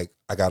was like,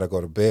 I got to go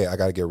to bed. I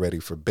got to get ready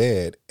for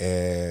bed.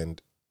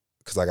 And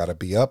cause I got to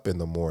be up in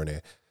the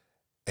morning.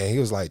 And he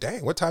was like,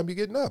 dang, what time you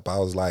getting up? I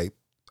was like,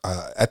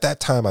 at that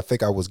time, I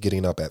think I was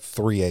getting up at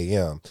 3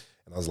 a.m.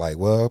 And I was like,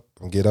 well,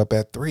 I'll get up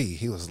at 3.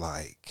 He was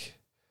like,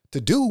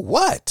 to do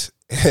what?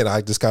 And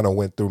I just kind of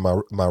went through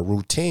my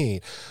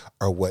routine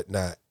or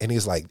whatnot. And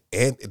he's like,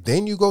 and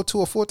then you go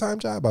to a full-time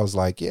job? I was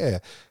like, yeah.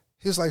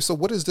 He was like, so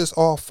what is this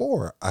all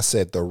for? I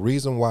said, the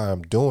reason why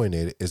I'm doing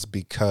it is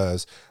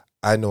because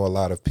I know a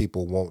lot of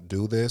people won't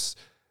do this.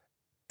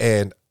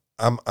 And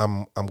I'm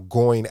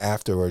going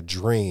after a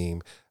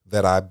dream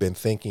that I've been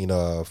thinking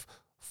of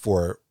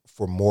for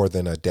more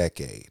than a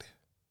decade.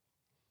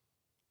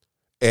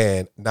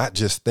 And not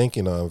just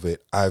thinking of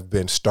it, I've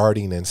been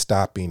starting and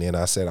stopping. And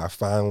I said, I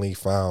finally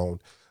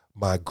found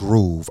my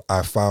groove.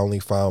 I finally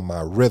found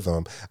my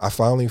rhythm. I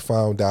finally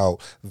found out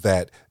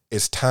that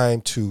it's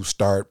time to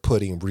start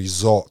putting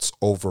results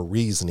over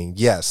reasoning.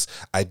 Yes,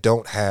 I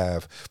don't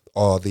have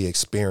all the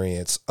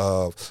experience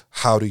of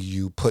how do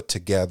you put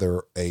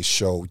together a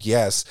show.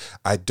 Yes,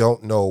 I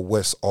don't know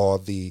what's all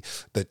the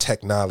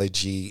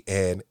technology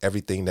and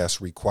everything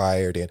that's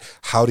required, and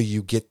how do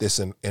you get this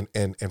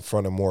in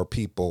front of more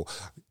people.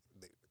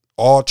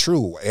 All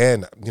true.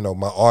 And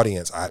my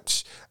audience, I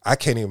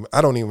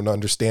don't even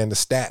understand the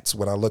stats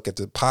when I look at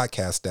the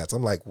podcast stats.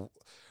 I'm like,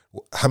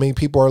 how many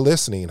people are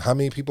listening? How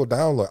many people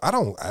download?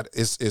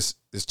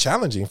 It's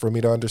challenging for me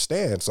to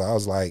understand. So I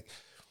was like,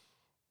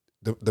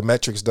 the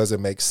metrics doesn't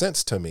make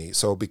sense to me.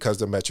 So because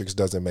the metrics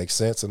doesn't make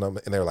sense, and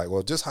they're like,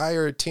 well, just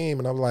hire a team.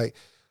 And I'm like,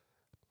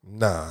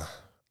 nah,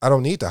 I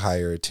don't need to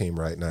hire a team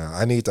right now.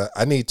 I need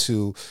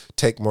to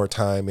take more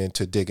time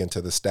to dig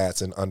into the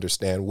stats and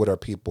understand what are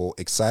people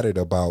excited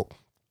about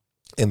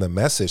in the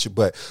message.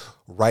 But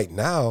right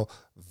now,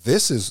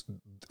 this is,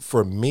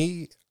 for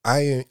me,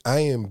 I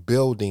am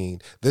building,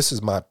 this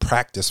is my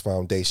practice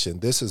foundation.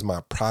 This is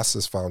my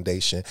process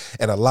foundation.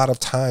 And a lot of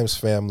times,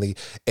 family,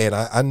 and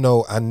I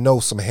know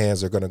some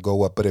hands are going to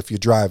go up, but if you're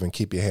driving,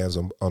 keep your hands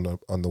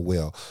on the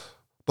wheel.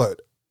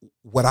 But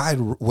what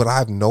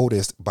I've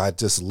noticed by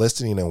just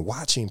listening and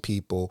watching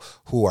people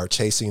who are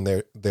chasing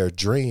their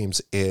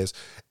dreams is,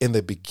 in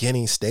the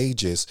beginning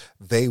stages,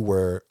 they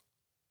were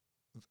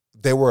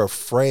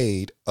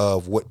afraid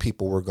of what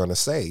people were going to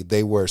say.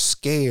 They were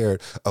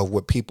scared of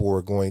what people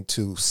were going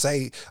to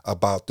say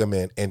about them,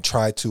 and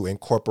try to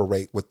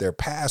incorporate what their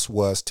past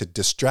was to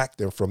distract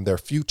them from their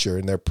future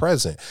and their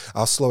present.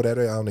 I'll slow that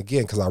down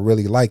again because I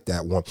really like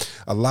that one.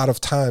 A lot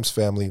of times,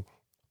 family,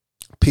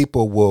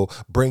 people will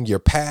bring your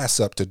past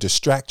up to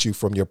distract you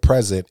from your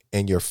present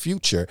and your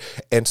future.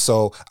 And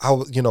so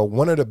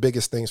one of the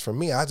biggest things for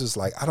me, I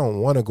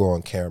don't want to go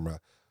on camera.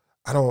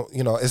 I don't,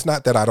 it's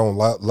not that I don't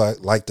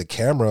like the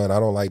camera and I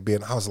don't like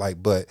being, I was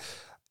like, but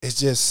it's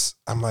just,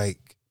 I'm like,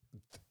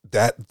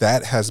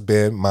 that has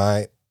been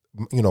my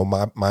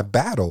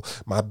battle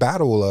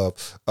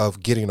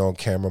of getting on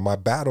camera, my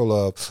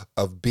battle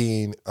of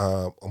being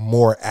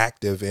more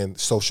active in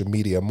social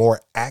media,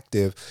 more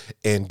active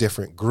in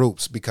different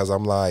groups, because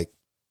I'm like,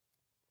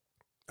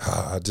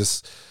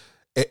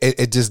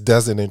 it just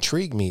doesn't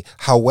intrigue me.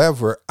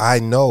 However, I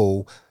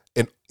know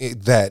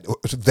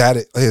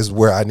that is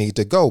where I need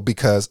to go,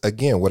 because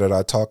again, what did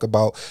I talk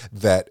about?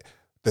 That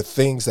the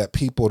things that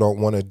people don't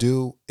want to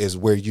do is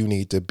where you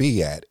need to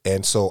be at.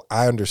 And so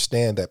I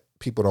understand that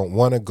people don't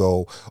want to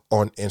go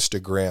on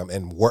Instagram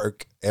and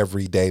work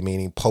every day,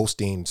 meaning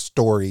posting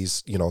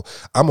stories. You know,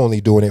 I'm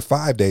only doing it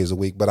 5 days a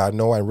week, but I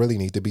know I really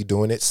need to be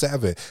doing it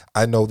 7.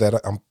 I know that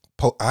I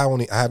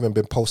haven't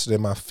been posted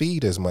in my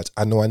feed as much.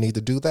 I know I need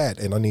to do that,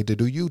 and I need to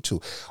do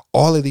YouTube.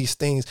 All of these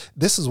things.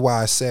 This is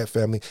why I said,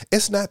 family,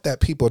 it's not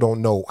that people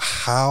don't know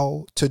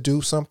how to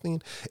do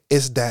something.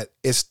 It's that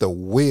it's the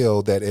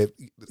will that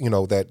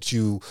that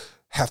you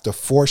have to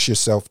force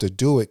yourself to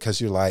do it,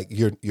 because you're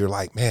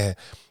like, man,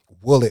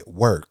 will it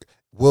work?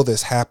 Will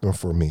this happen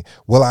for me?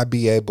 Will I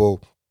be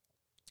able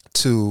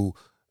to?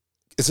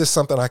 Is this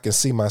something I can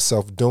see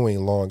myself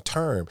doing long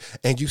term?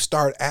 And you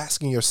start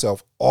asking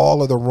yourself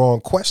all of the wrong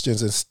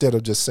questions instead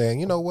of just saying,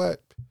 you know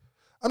what,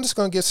 I'm just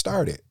going to get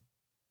started.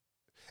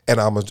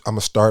 And I'm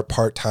gonna start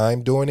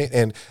part-time doing it.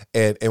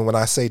 And when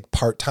I say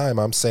part-time,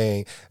 I'm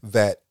saying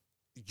that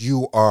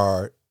you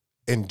are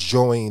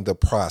enjoying the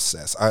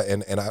process. I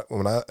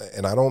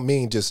don't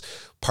mean just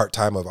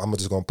part-time of I'm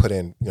just going to put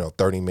in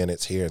 30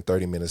 minutes here and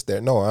 30 minutes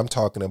there. No, I'm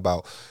talking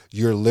about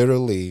you're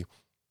literally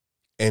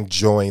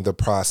enjoying the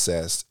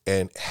process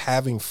and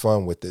having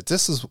fun with it.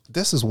 This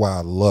is why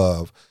I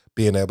love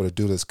being able to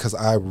do this, because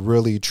I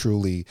really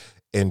truly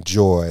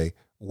enjoy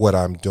what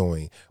I'm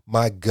doing.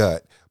 My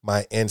gut,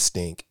 my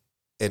instinct,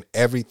 and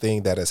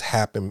everything that has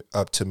happened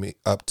up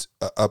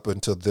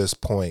until this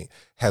point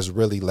has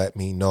really let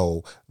me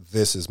know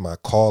this is my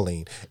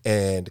calling.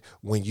 And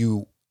when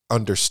you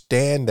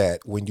understand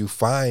that, when you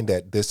find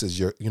that this is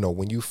your,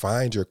 when you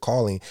find your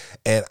calling,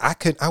 and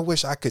I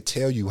wish I could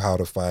tell you how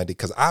to find it,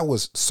 because I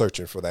was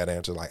searching for that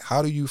answer. Like,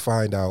 how do you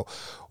find out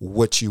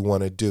what you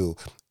want to do?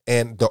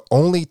 And the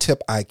only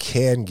tip I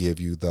can give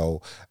you,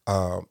 though,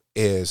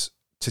 is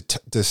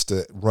just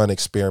to run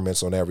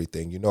experiments on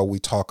everything. We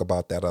talk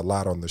about that a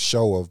lot on the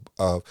show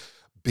of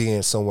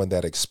being someone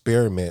that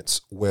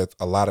experiments with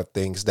a lot of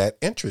things that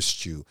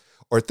interest you,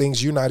 or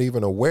things you're not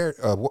even aware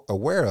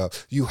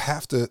of. You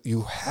have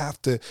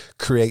to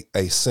create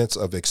a sense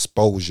of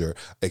exposure,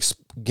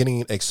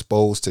 getting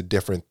exposed to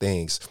different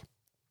things.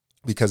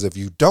 Because if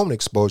you don't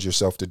expose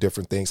yourself to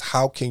different things,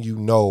 how can you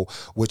know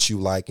what you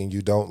like and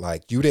you don't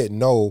like? You didn't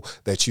know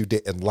that you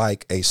didn't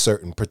like a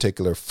certain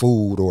particular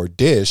food or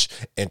dish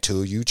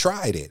until you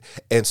tried it.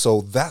 And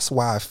so that's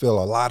why I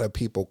feel a lot of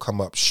people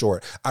come up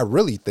short. I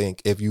really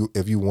think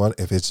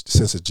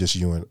since it's just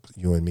you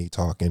and me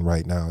talking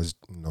right now,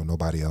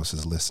 nobody else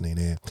is listening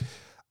in,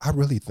 I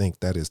really think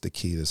that is the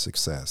key to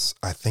success.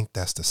 I think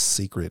that's the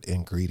secret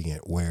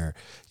ingredient, where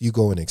you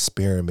go and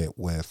experiment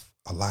with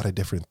a lot of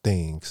different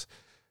things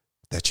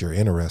that you're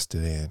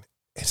interested in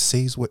and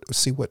see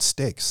what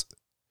sticks.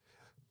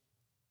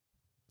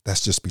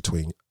 That's just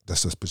between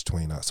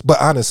us. But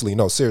honestly,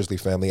 no, seriously,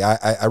 family,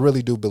 I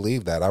really do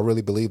believe that. I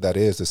really believe that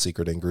is the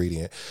secret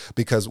ingredient,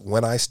 because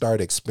when I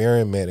start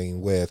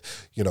experimenting with,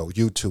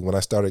 YouTube, when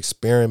I start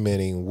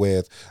experimenting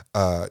with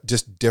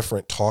just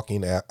different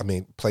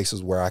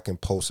places where I can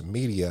post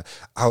media,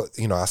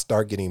 I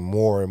start getting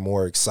more and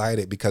more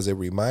excited, because it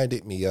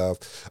reminded me of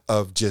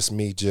just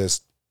me.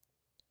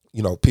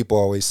 People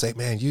always say,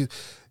 man, you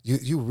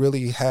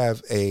really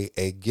have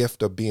a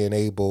gift of being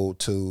able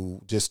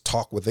to just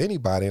talk with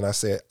anybody. And I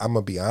said, I'm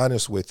going to be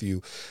honest with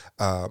you.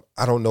 I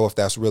don't know if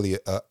that's really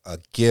a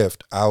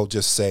gift. I'll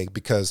just say,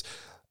 because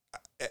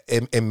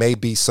it may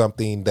be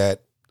something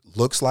that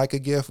looks like a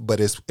gift,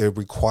 but it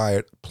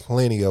required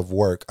plenty of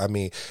work.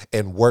 And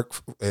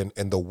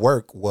the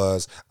work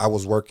was, I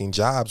was working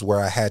jobs where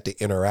I had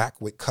to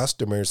interact with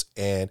customers,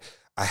 and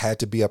I had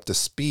to be up to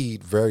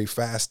speed very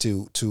fast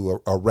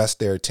to arrest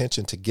their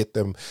attention, to get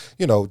them,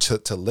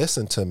 to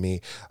listen to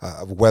me,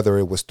 whether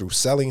it was through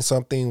selling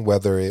something,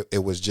 whether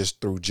it was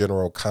just through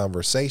general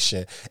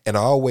conversation. And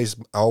I always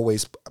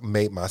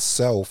made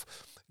myself,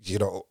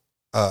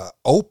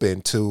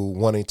 open to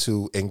wanting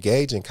to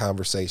engage in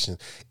conversation,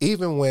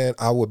 even when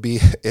I would be.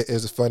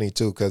 It's funny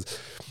too, because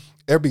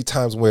there'd be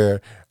times where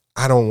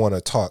I don't want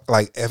to talk.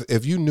 Like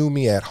if you knew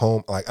me at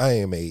home, like I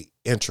am a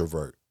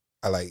introvert.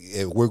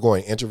 If we're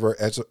going introvert,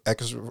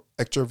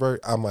 extrovert,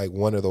 I'm like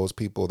one of those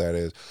people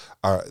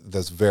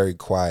that's very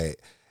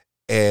quiet.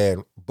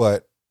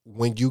 But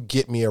when you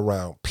get me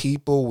around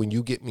people, when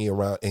you get me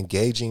around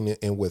engaging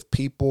in with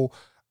people,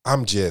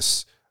 I'm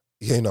just,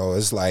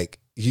 it's like,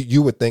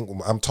 you would think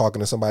I'm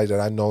talking to somebody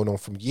that I know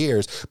from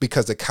years,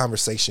 because the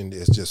conversation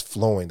is just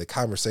flowing. The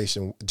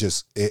conversation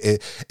just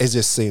it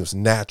just seems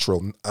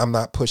natural. I'm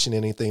not pushing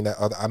anything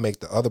I make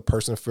the other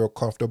person feel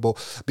comfortable,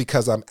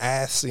 because I'm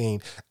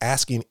asking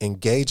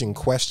engaging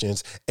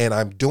questions, and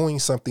I'm doing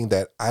something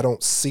that I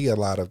don't see a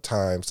lot of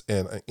times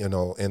in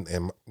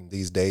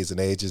these days and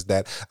ages,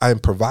 that I'm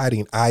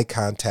providing eye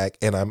contact,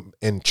 and I'm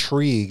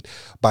intrigued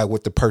by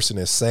what the person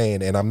is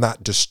saying, and I'm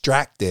not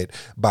distracted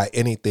by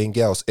anything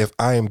else. If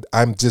I'm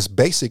just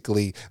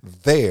basically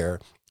there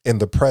in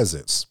the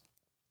presence.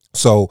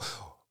 So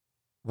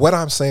what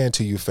I'm saying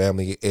to you,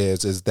 family,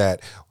 is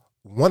that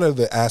one of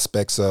the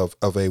aspects of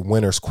a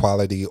winner's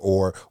quality,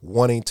 or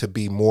wanting to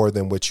be more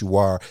than what you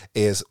are,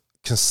 is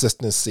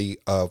consistency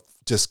of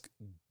just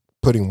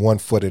putting one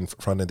foot in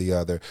front of the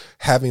other,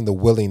 having the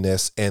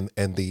willingness and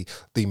the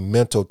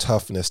mental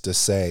toughness to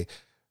say,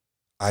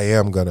 I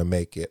am going to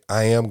make it.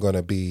 I am going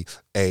to be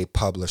a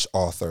published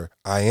author.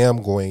 I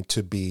am going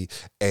to be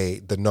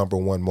the number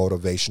one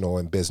motivational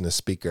and business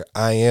speaker.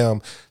 I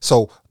am.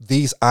 So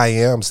these I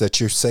ams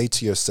that you say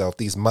to yourself,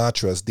 these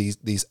mantras,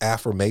 these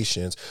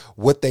affirmations,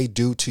 what they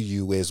do to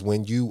you is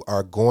when you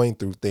are going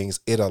through things,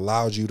 it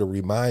allows you to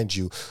remind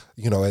you,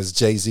 as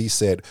Jay-Z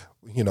said,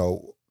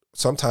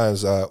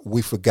 sometimes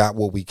we forgot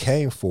what we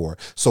came for.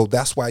 So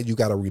that's why you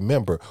got to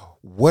remember,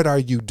 what are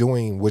you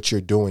doing what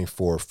you're doing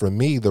for? For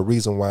me, the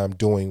reason why I'm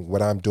doing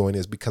what I'm doing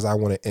is because I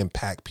want to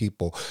impact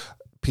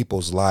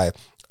people's life.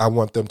 I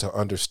want them to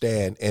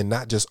understand, and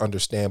not just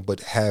understand, but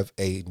have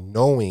a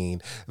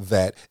knowing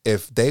that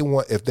if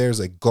there's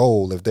a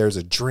goal, if there's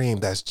a dream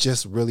that's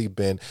just really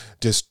been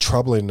just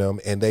troubling them,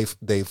 and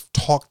they've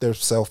talked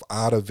themselves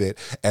out of it,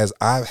 as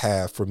I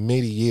have for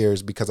many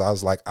years, because I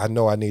was like, I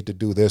know I need to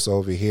do this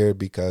over here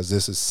because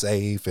this is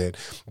safe and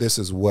this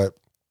is what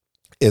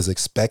is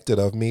expected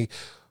of me.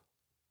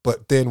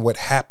 But then what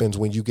happens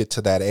when you get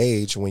to that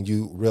age, when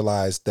you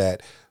realize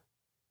that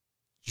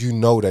you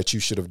know that you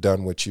should have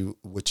done what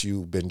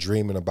you've been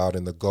dreaming about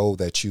and the goal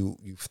that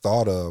you've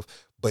thought of,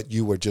 but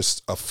you were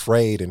just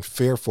afraid and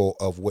fearful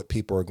of what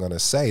people are going to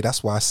say.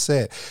 That's why I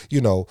said,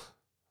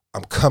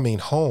 I'm coming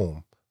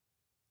home.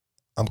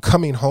 I'm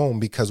coming home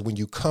because when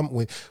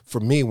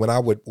I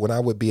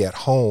would be at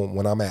home,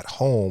 when I'm at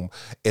home,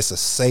 it's a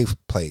safe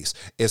place.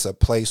 It's a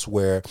place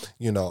where,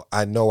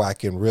 I know I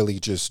can really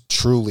just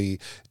truly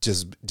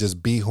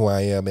just be who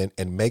I am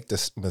and make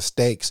the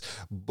mistakes,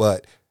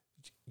 but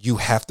you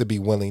have to be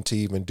willing to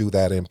even do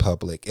that in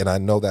public. And I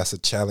know that's a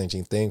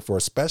challenging thing for,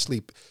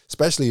 especially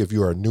if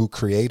you're a new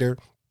creator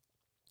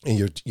and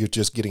you're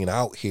just getting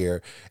out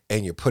here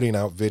and you're putting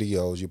out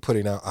videos, you're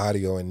putting out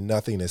audio, and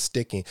nothing is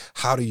sticking.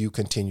 How do you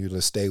continue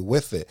to stay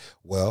with it?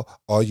 Well,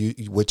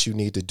 what you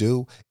need to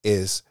do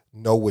is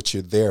know what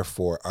you're there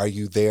for. Are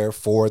you there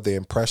for the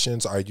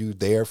impressions? Are you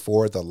there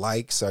for the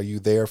likes? Are you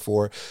there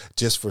for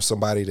just for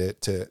somebody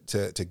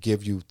to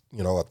give you,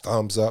 a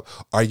thumbs up?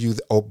 Are you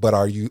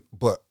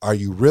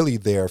really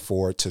there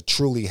for to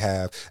truly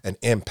have an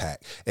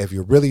impact? If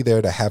you're really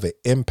there to have an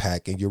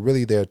impact and you're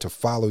really there to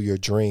follow your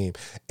dream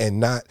and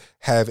not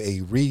have a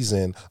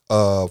reason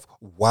of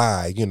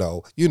why,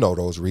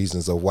 those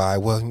reasons of why,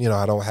 well,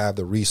 I don't have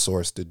the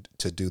resource to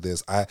do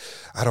this. I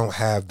don't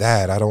have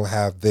that. I don't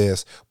have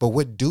this. But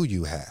what do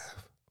you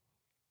have?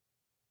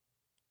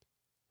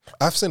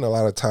 I've seen a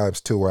lot of times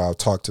too where I'll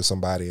talk to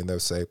somebody and they'll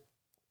say,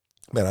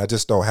 man, I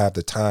just don't have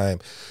the time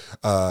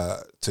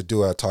to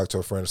do it. I talk to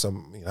a friend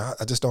or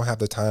I just don't have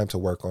the time to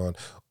work on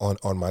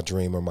my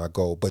dream or my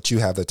goal. But you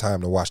have the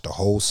time to watch the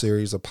whole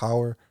series of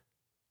Power?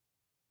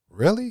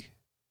 Really?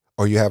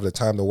 Or you have the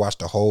time to watch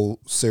the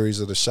whole series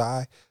of The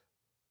Chi?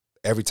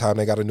 Every time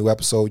they got a new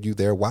episode, you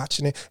there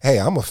watching it? Hey,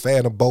 I'm a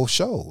fan of both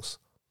shows.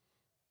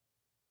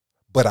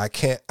 But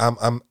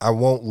I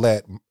won't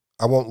let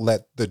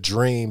the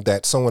dream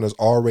that someone has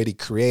already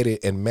created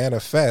and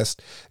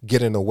manifest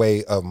get in the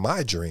way of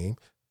my dream.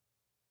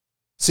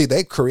 See,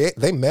 they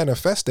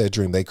manifest that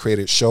dream. They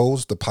created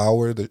shows, The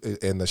Power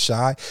and The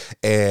Chi,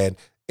 and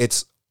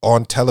it's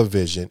on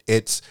television.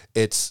 It's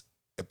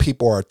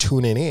people are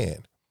tuning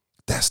in.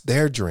 That's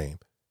their dream.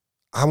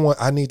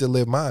 I need to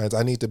live mine.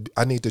 I need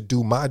to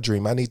do my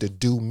dream. I need to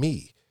do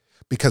me.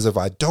 Because if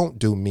I don't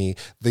do me,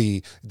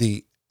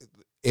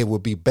 it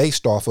would be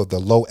based off of the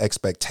low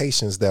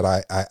expectations that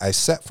I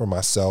set for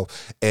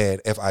myself.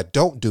 And if I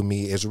don't do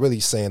me, it's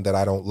really saying that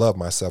I don't love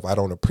myself. I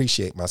don't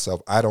appreciate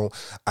myself. I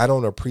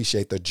don't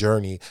appreciate the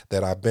journey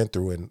that I've been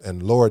through.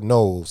 And Lord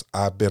knows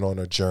I've been on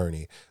a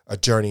journey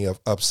of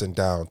ups and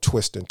downs,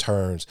 twists and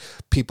turns,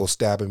 people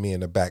stabbing me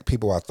in the back,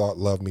 people I thought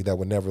loved me that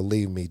would never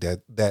leave me,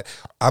 that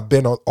I've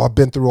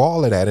been through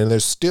all of that. And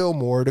there's still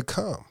more to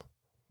come.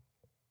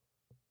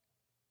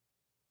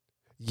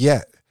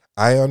 Yet,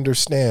 I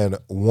understand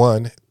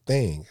one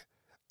thing.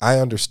 I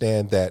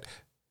understand that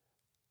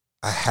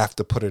I have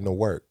to put in the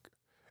work,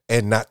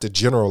 and not to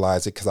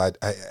generalize it, because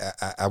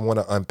I want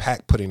to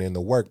unpack putting in the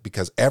work,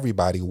 because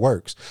everybody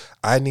works.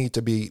 I need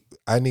to be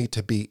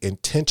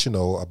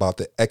intentional about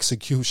the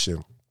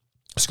execution.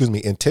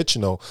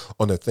 Intentional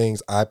on the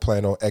things I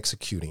plan on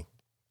executing.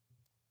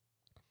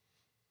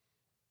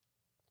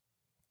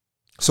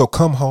 So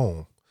come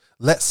home.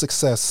 Let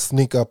success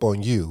sneak up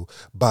on you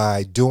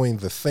by doing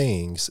the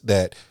things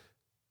that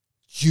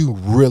you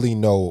really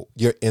know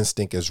your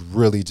instinct is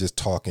really just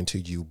talking to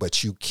you,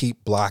 but you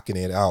keep blocking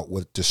it out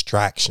with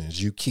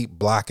distractions. You keep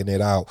blocking it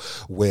out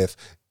with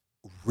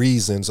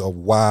reasons of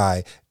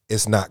why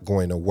it's not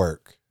going to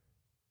work.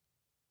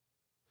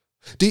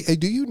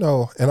 Do you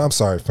know, and I'm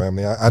sorry,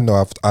 family, I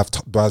know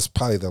that's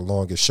probably the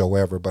longest show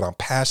ever, but I'm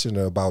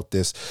passionate about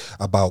this,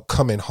 about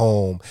coming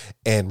home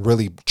and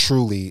really,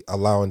 truly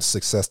allowing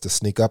success to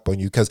sneak up on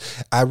you, because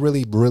I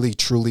really, really,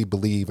 truly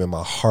believe in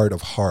my heart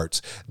of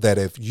hearts that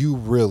if you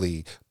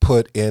really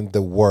put in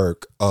the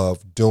work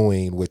of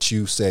doing what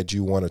you said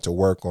you wanted to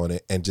work on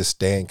it and just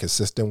staying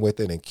consistent with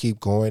it and keep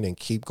going,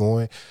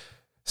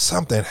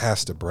 something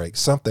has to break,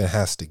 something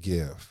has to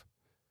give.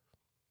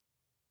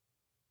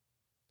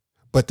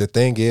 But the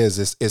thing is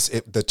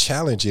the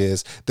challenge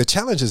is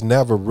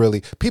never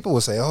really, people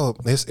will say, oh,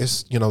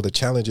 it's the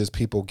challenge is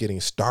people getting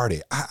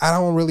started. I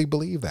don't really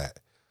believe that.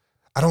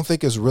 I don't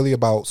think it's really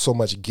about so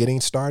much getting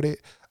started.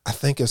 I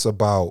think it's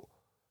about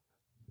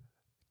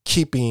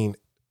keeping,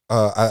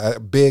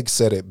 Big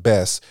said it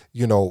best,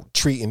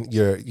 treating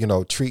your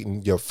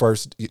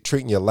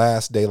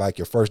last day like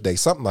your first day,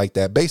 something like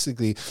that.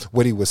 Basically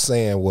what he was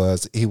saying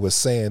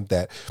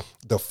that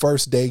the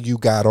first day you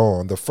got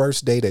on, the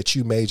first day that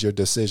you made your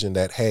decision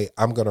that, hey,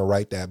 I'm going to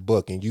write that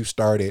book, and you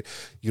started,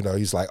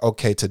 he's like,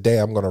 okay, today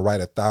I'm going to write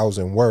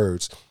 1,000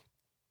 words.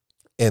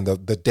 And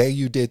the day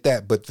you did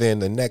that, but then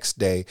the next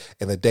day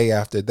and the day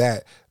after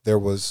that,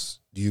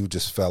 you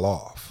just fell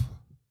off.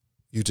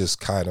 You just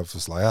kind of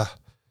was like,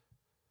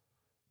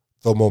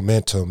 the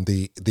momentum,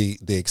 the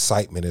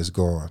excitement is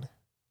gone.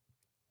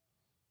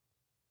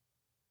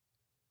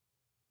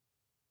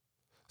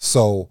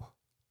 So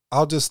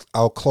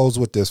I'll close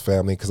with this,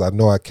 family, because I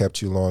know I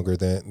kept you longer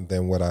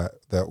than what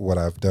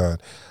I've done.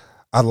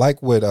 I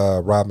like what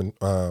Robin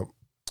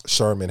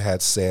Sherman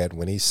had said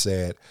when he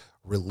said,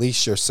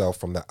 release yourself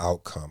from the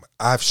outcome.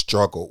 I've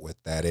struggled with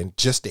that, and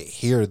just to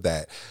hear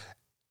that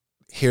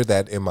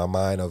in my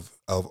mind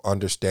of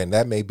understand,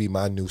 that may be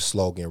my new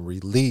slogan: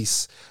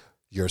 release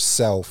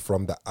yourself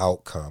from the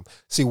outcome.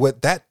 See,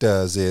 what that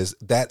does is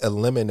that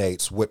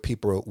eliminates what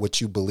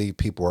you believe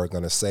people are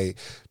going to say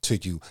to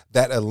you.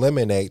 That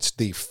eliminates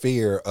the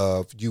fear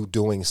of you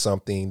doing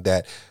something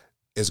that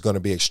is going to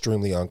be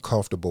extremely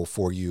uncomfortable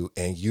for you,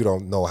 and you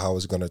don't know how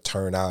it's going to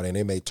turn out, and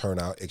it may turn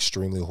out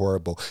extremely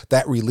horrible.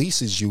 That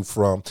releases you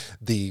from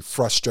the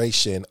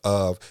frustration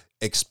of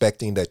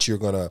expecting that you're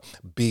going to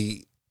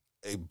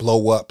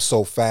blow up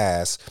so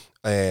fast,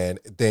 and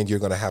then you're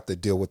going to have to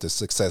deal with the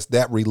success.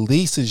 That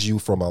releases you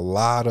from a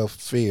lot of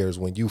fears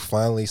when you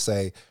finally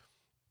say,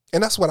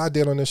 and that's what I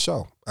did on this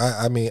show.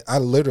 I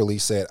literally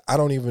said,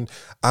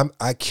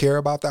 I care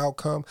about the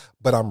outcome,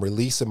 but I'm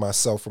releasing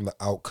myself from the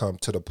outcome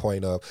to the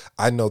point of,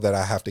 I know that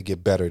I have to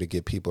get better to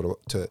get people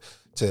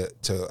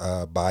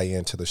to buy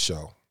into the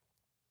show.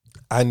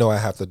 I know I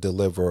have to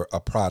deliver a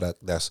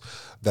product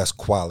that's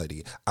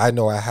quality. I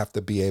know I have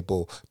to be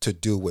able to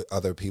do what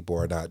other people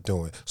are not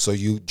doing. So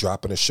you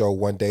dropping a show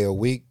 1 day a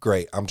week,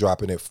 great. I'm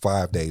dropping it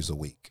 5 days a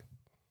week.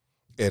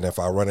 And if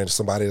I run into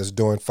somebody that's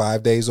doing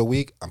 5 days a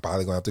week, I'm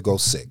probably gonna have to go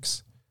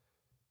 6.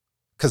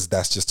 Because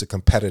that's just the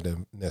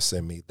competitiveness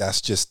in me. That's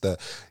just the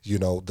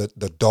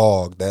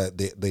dog,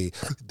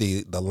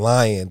 the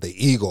lion, the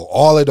eagle,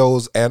 all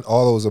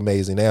those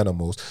amazing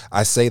animals.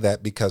 I say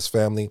that because,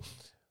 family,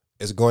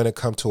 is going to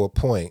come to a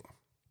point,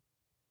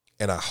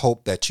 and I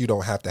hope that you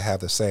don't have to have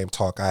the same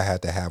talk I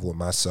had to have with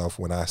myself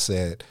when I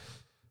said,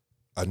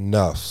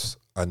 enough's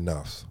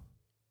enough.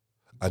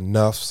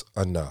 Enough's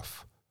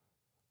enough.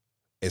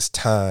 It's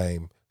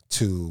time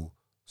to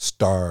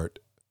start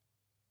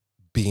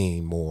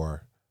being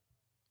more,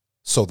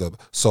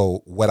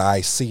 so what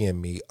I see in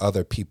me,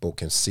 other people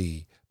can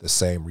see the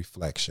same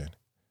reflection.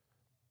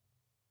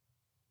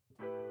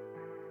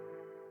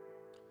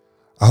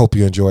 I hope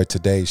you enjoyed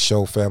today's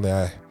show, family.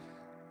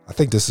 I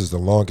think this is the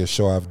longest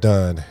show I've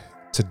done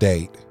to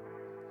date,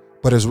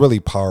 but it's really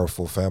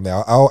powerful, family.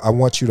 I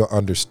want you to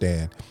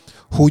understand,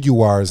 who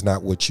you are is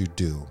not what you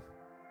do.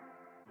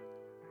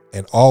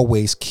 And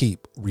always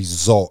keep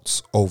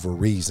results over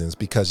reasons,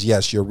 because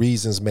yes, your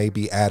reasons may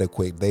be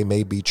adequate. They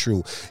may be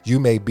true. It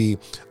may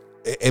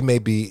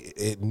be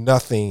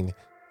nothing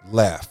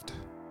left,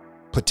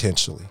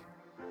 potentially.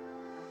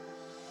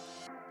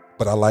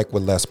 But I like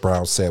what Les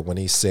Brown said when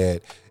he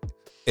said,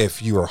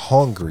 if you are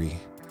hungry,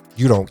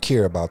 you don't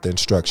care about the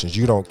instructions.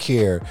 You don't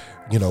care,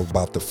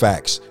 about the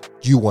facts.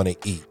 You want to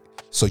eat.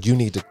 So you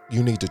need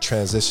to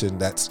transition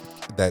that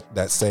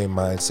same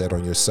mindset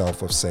on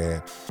yourself of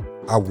saying,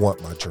 I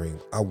want my dream.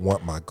 I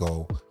want my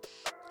goal,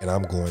 and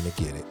I'm going to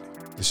get it.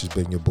 This has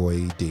been your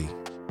boy ED.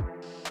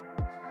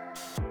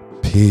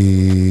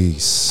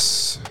 Peace.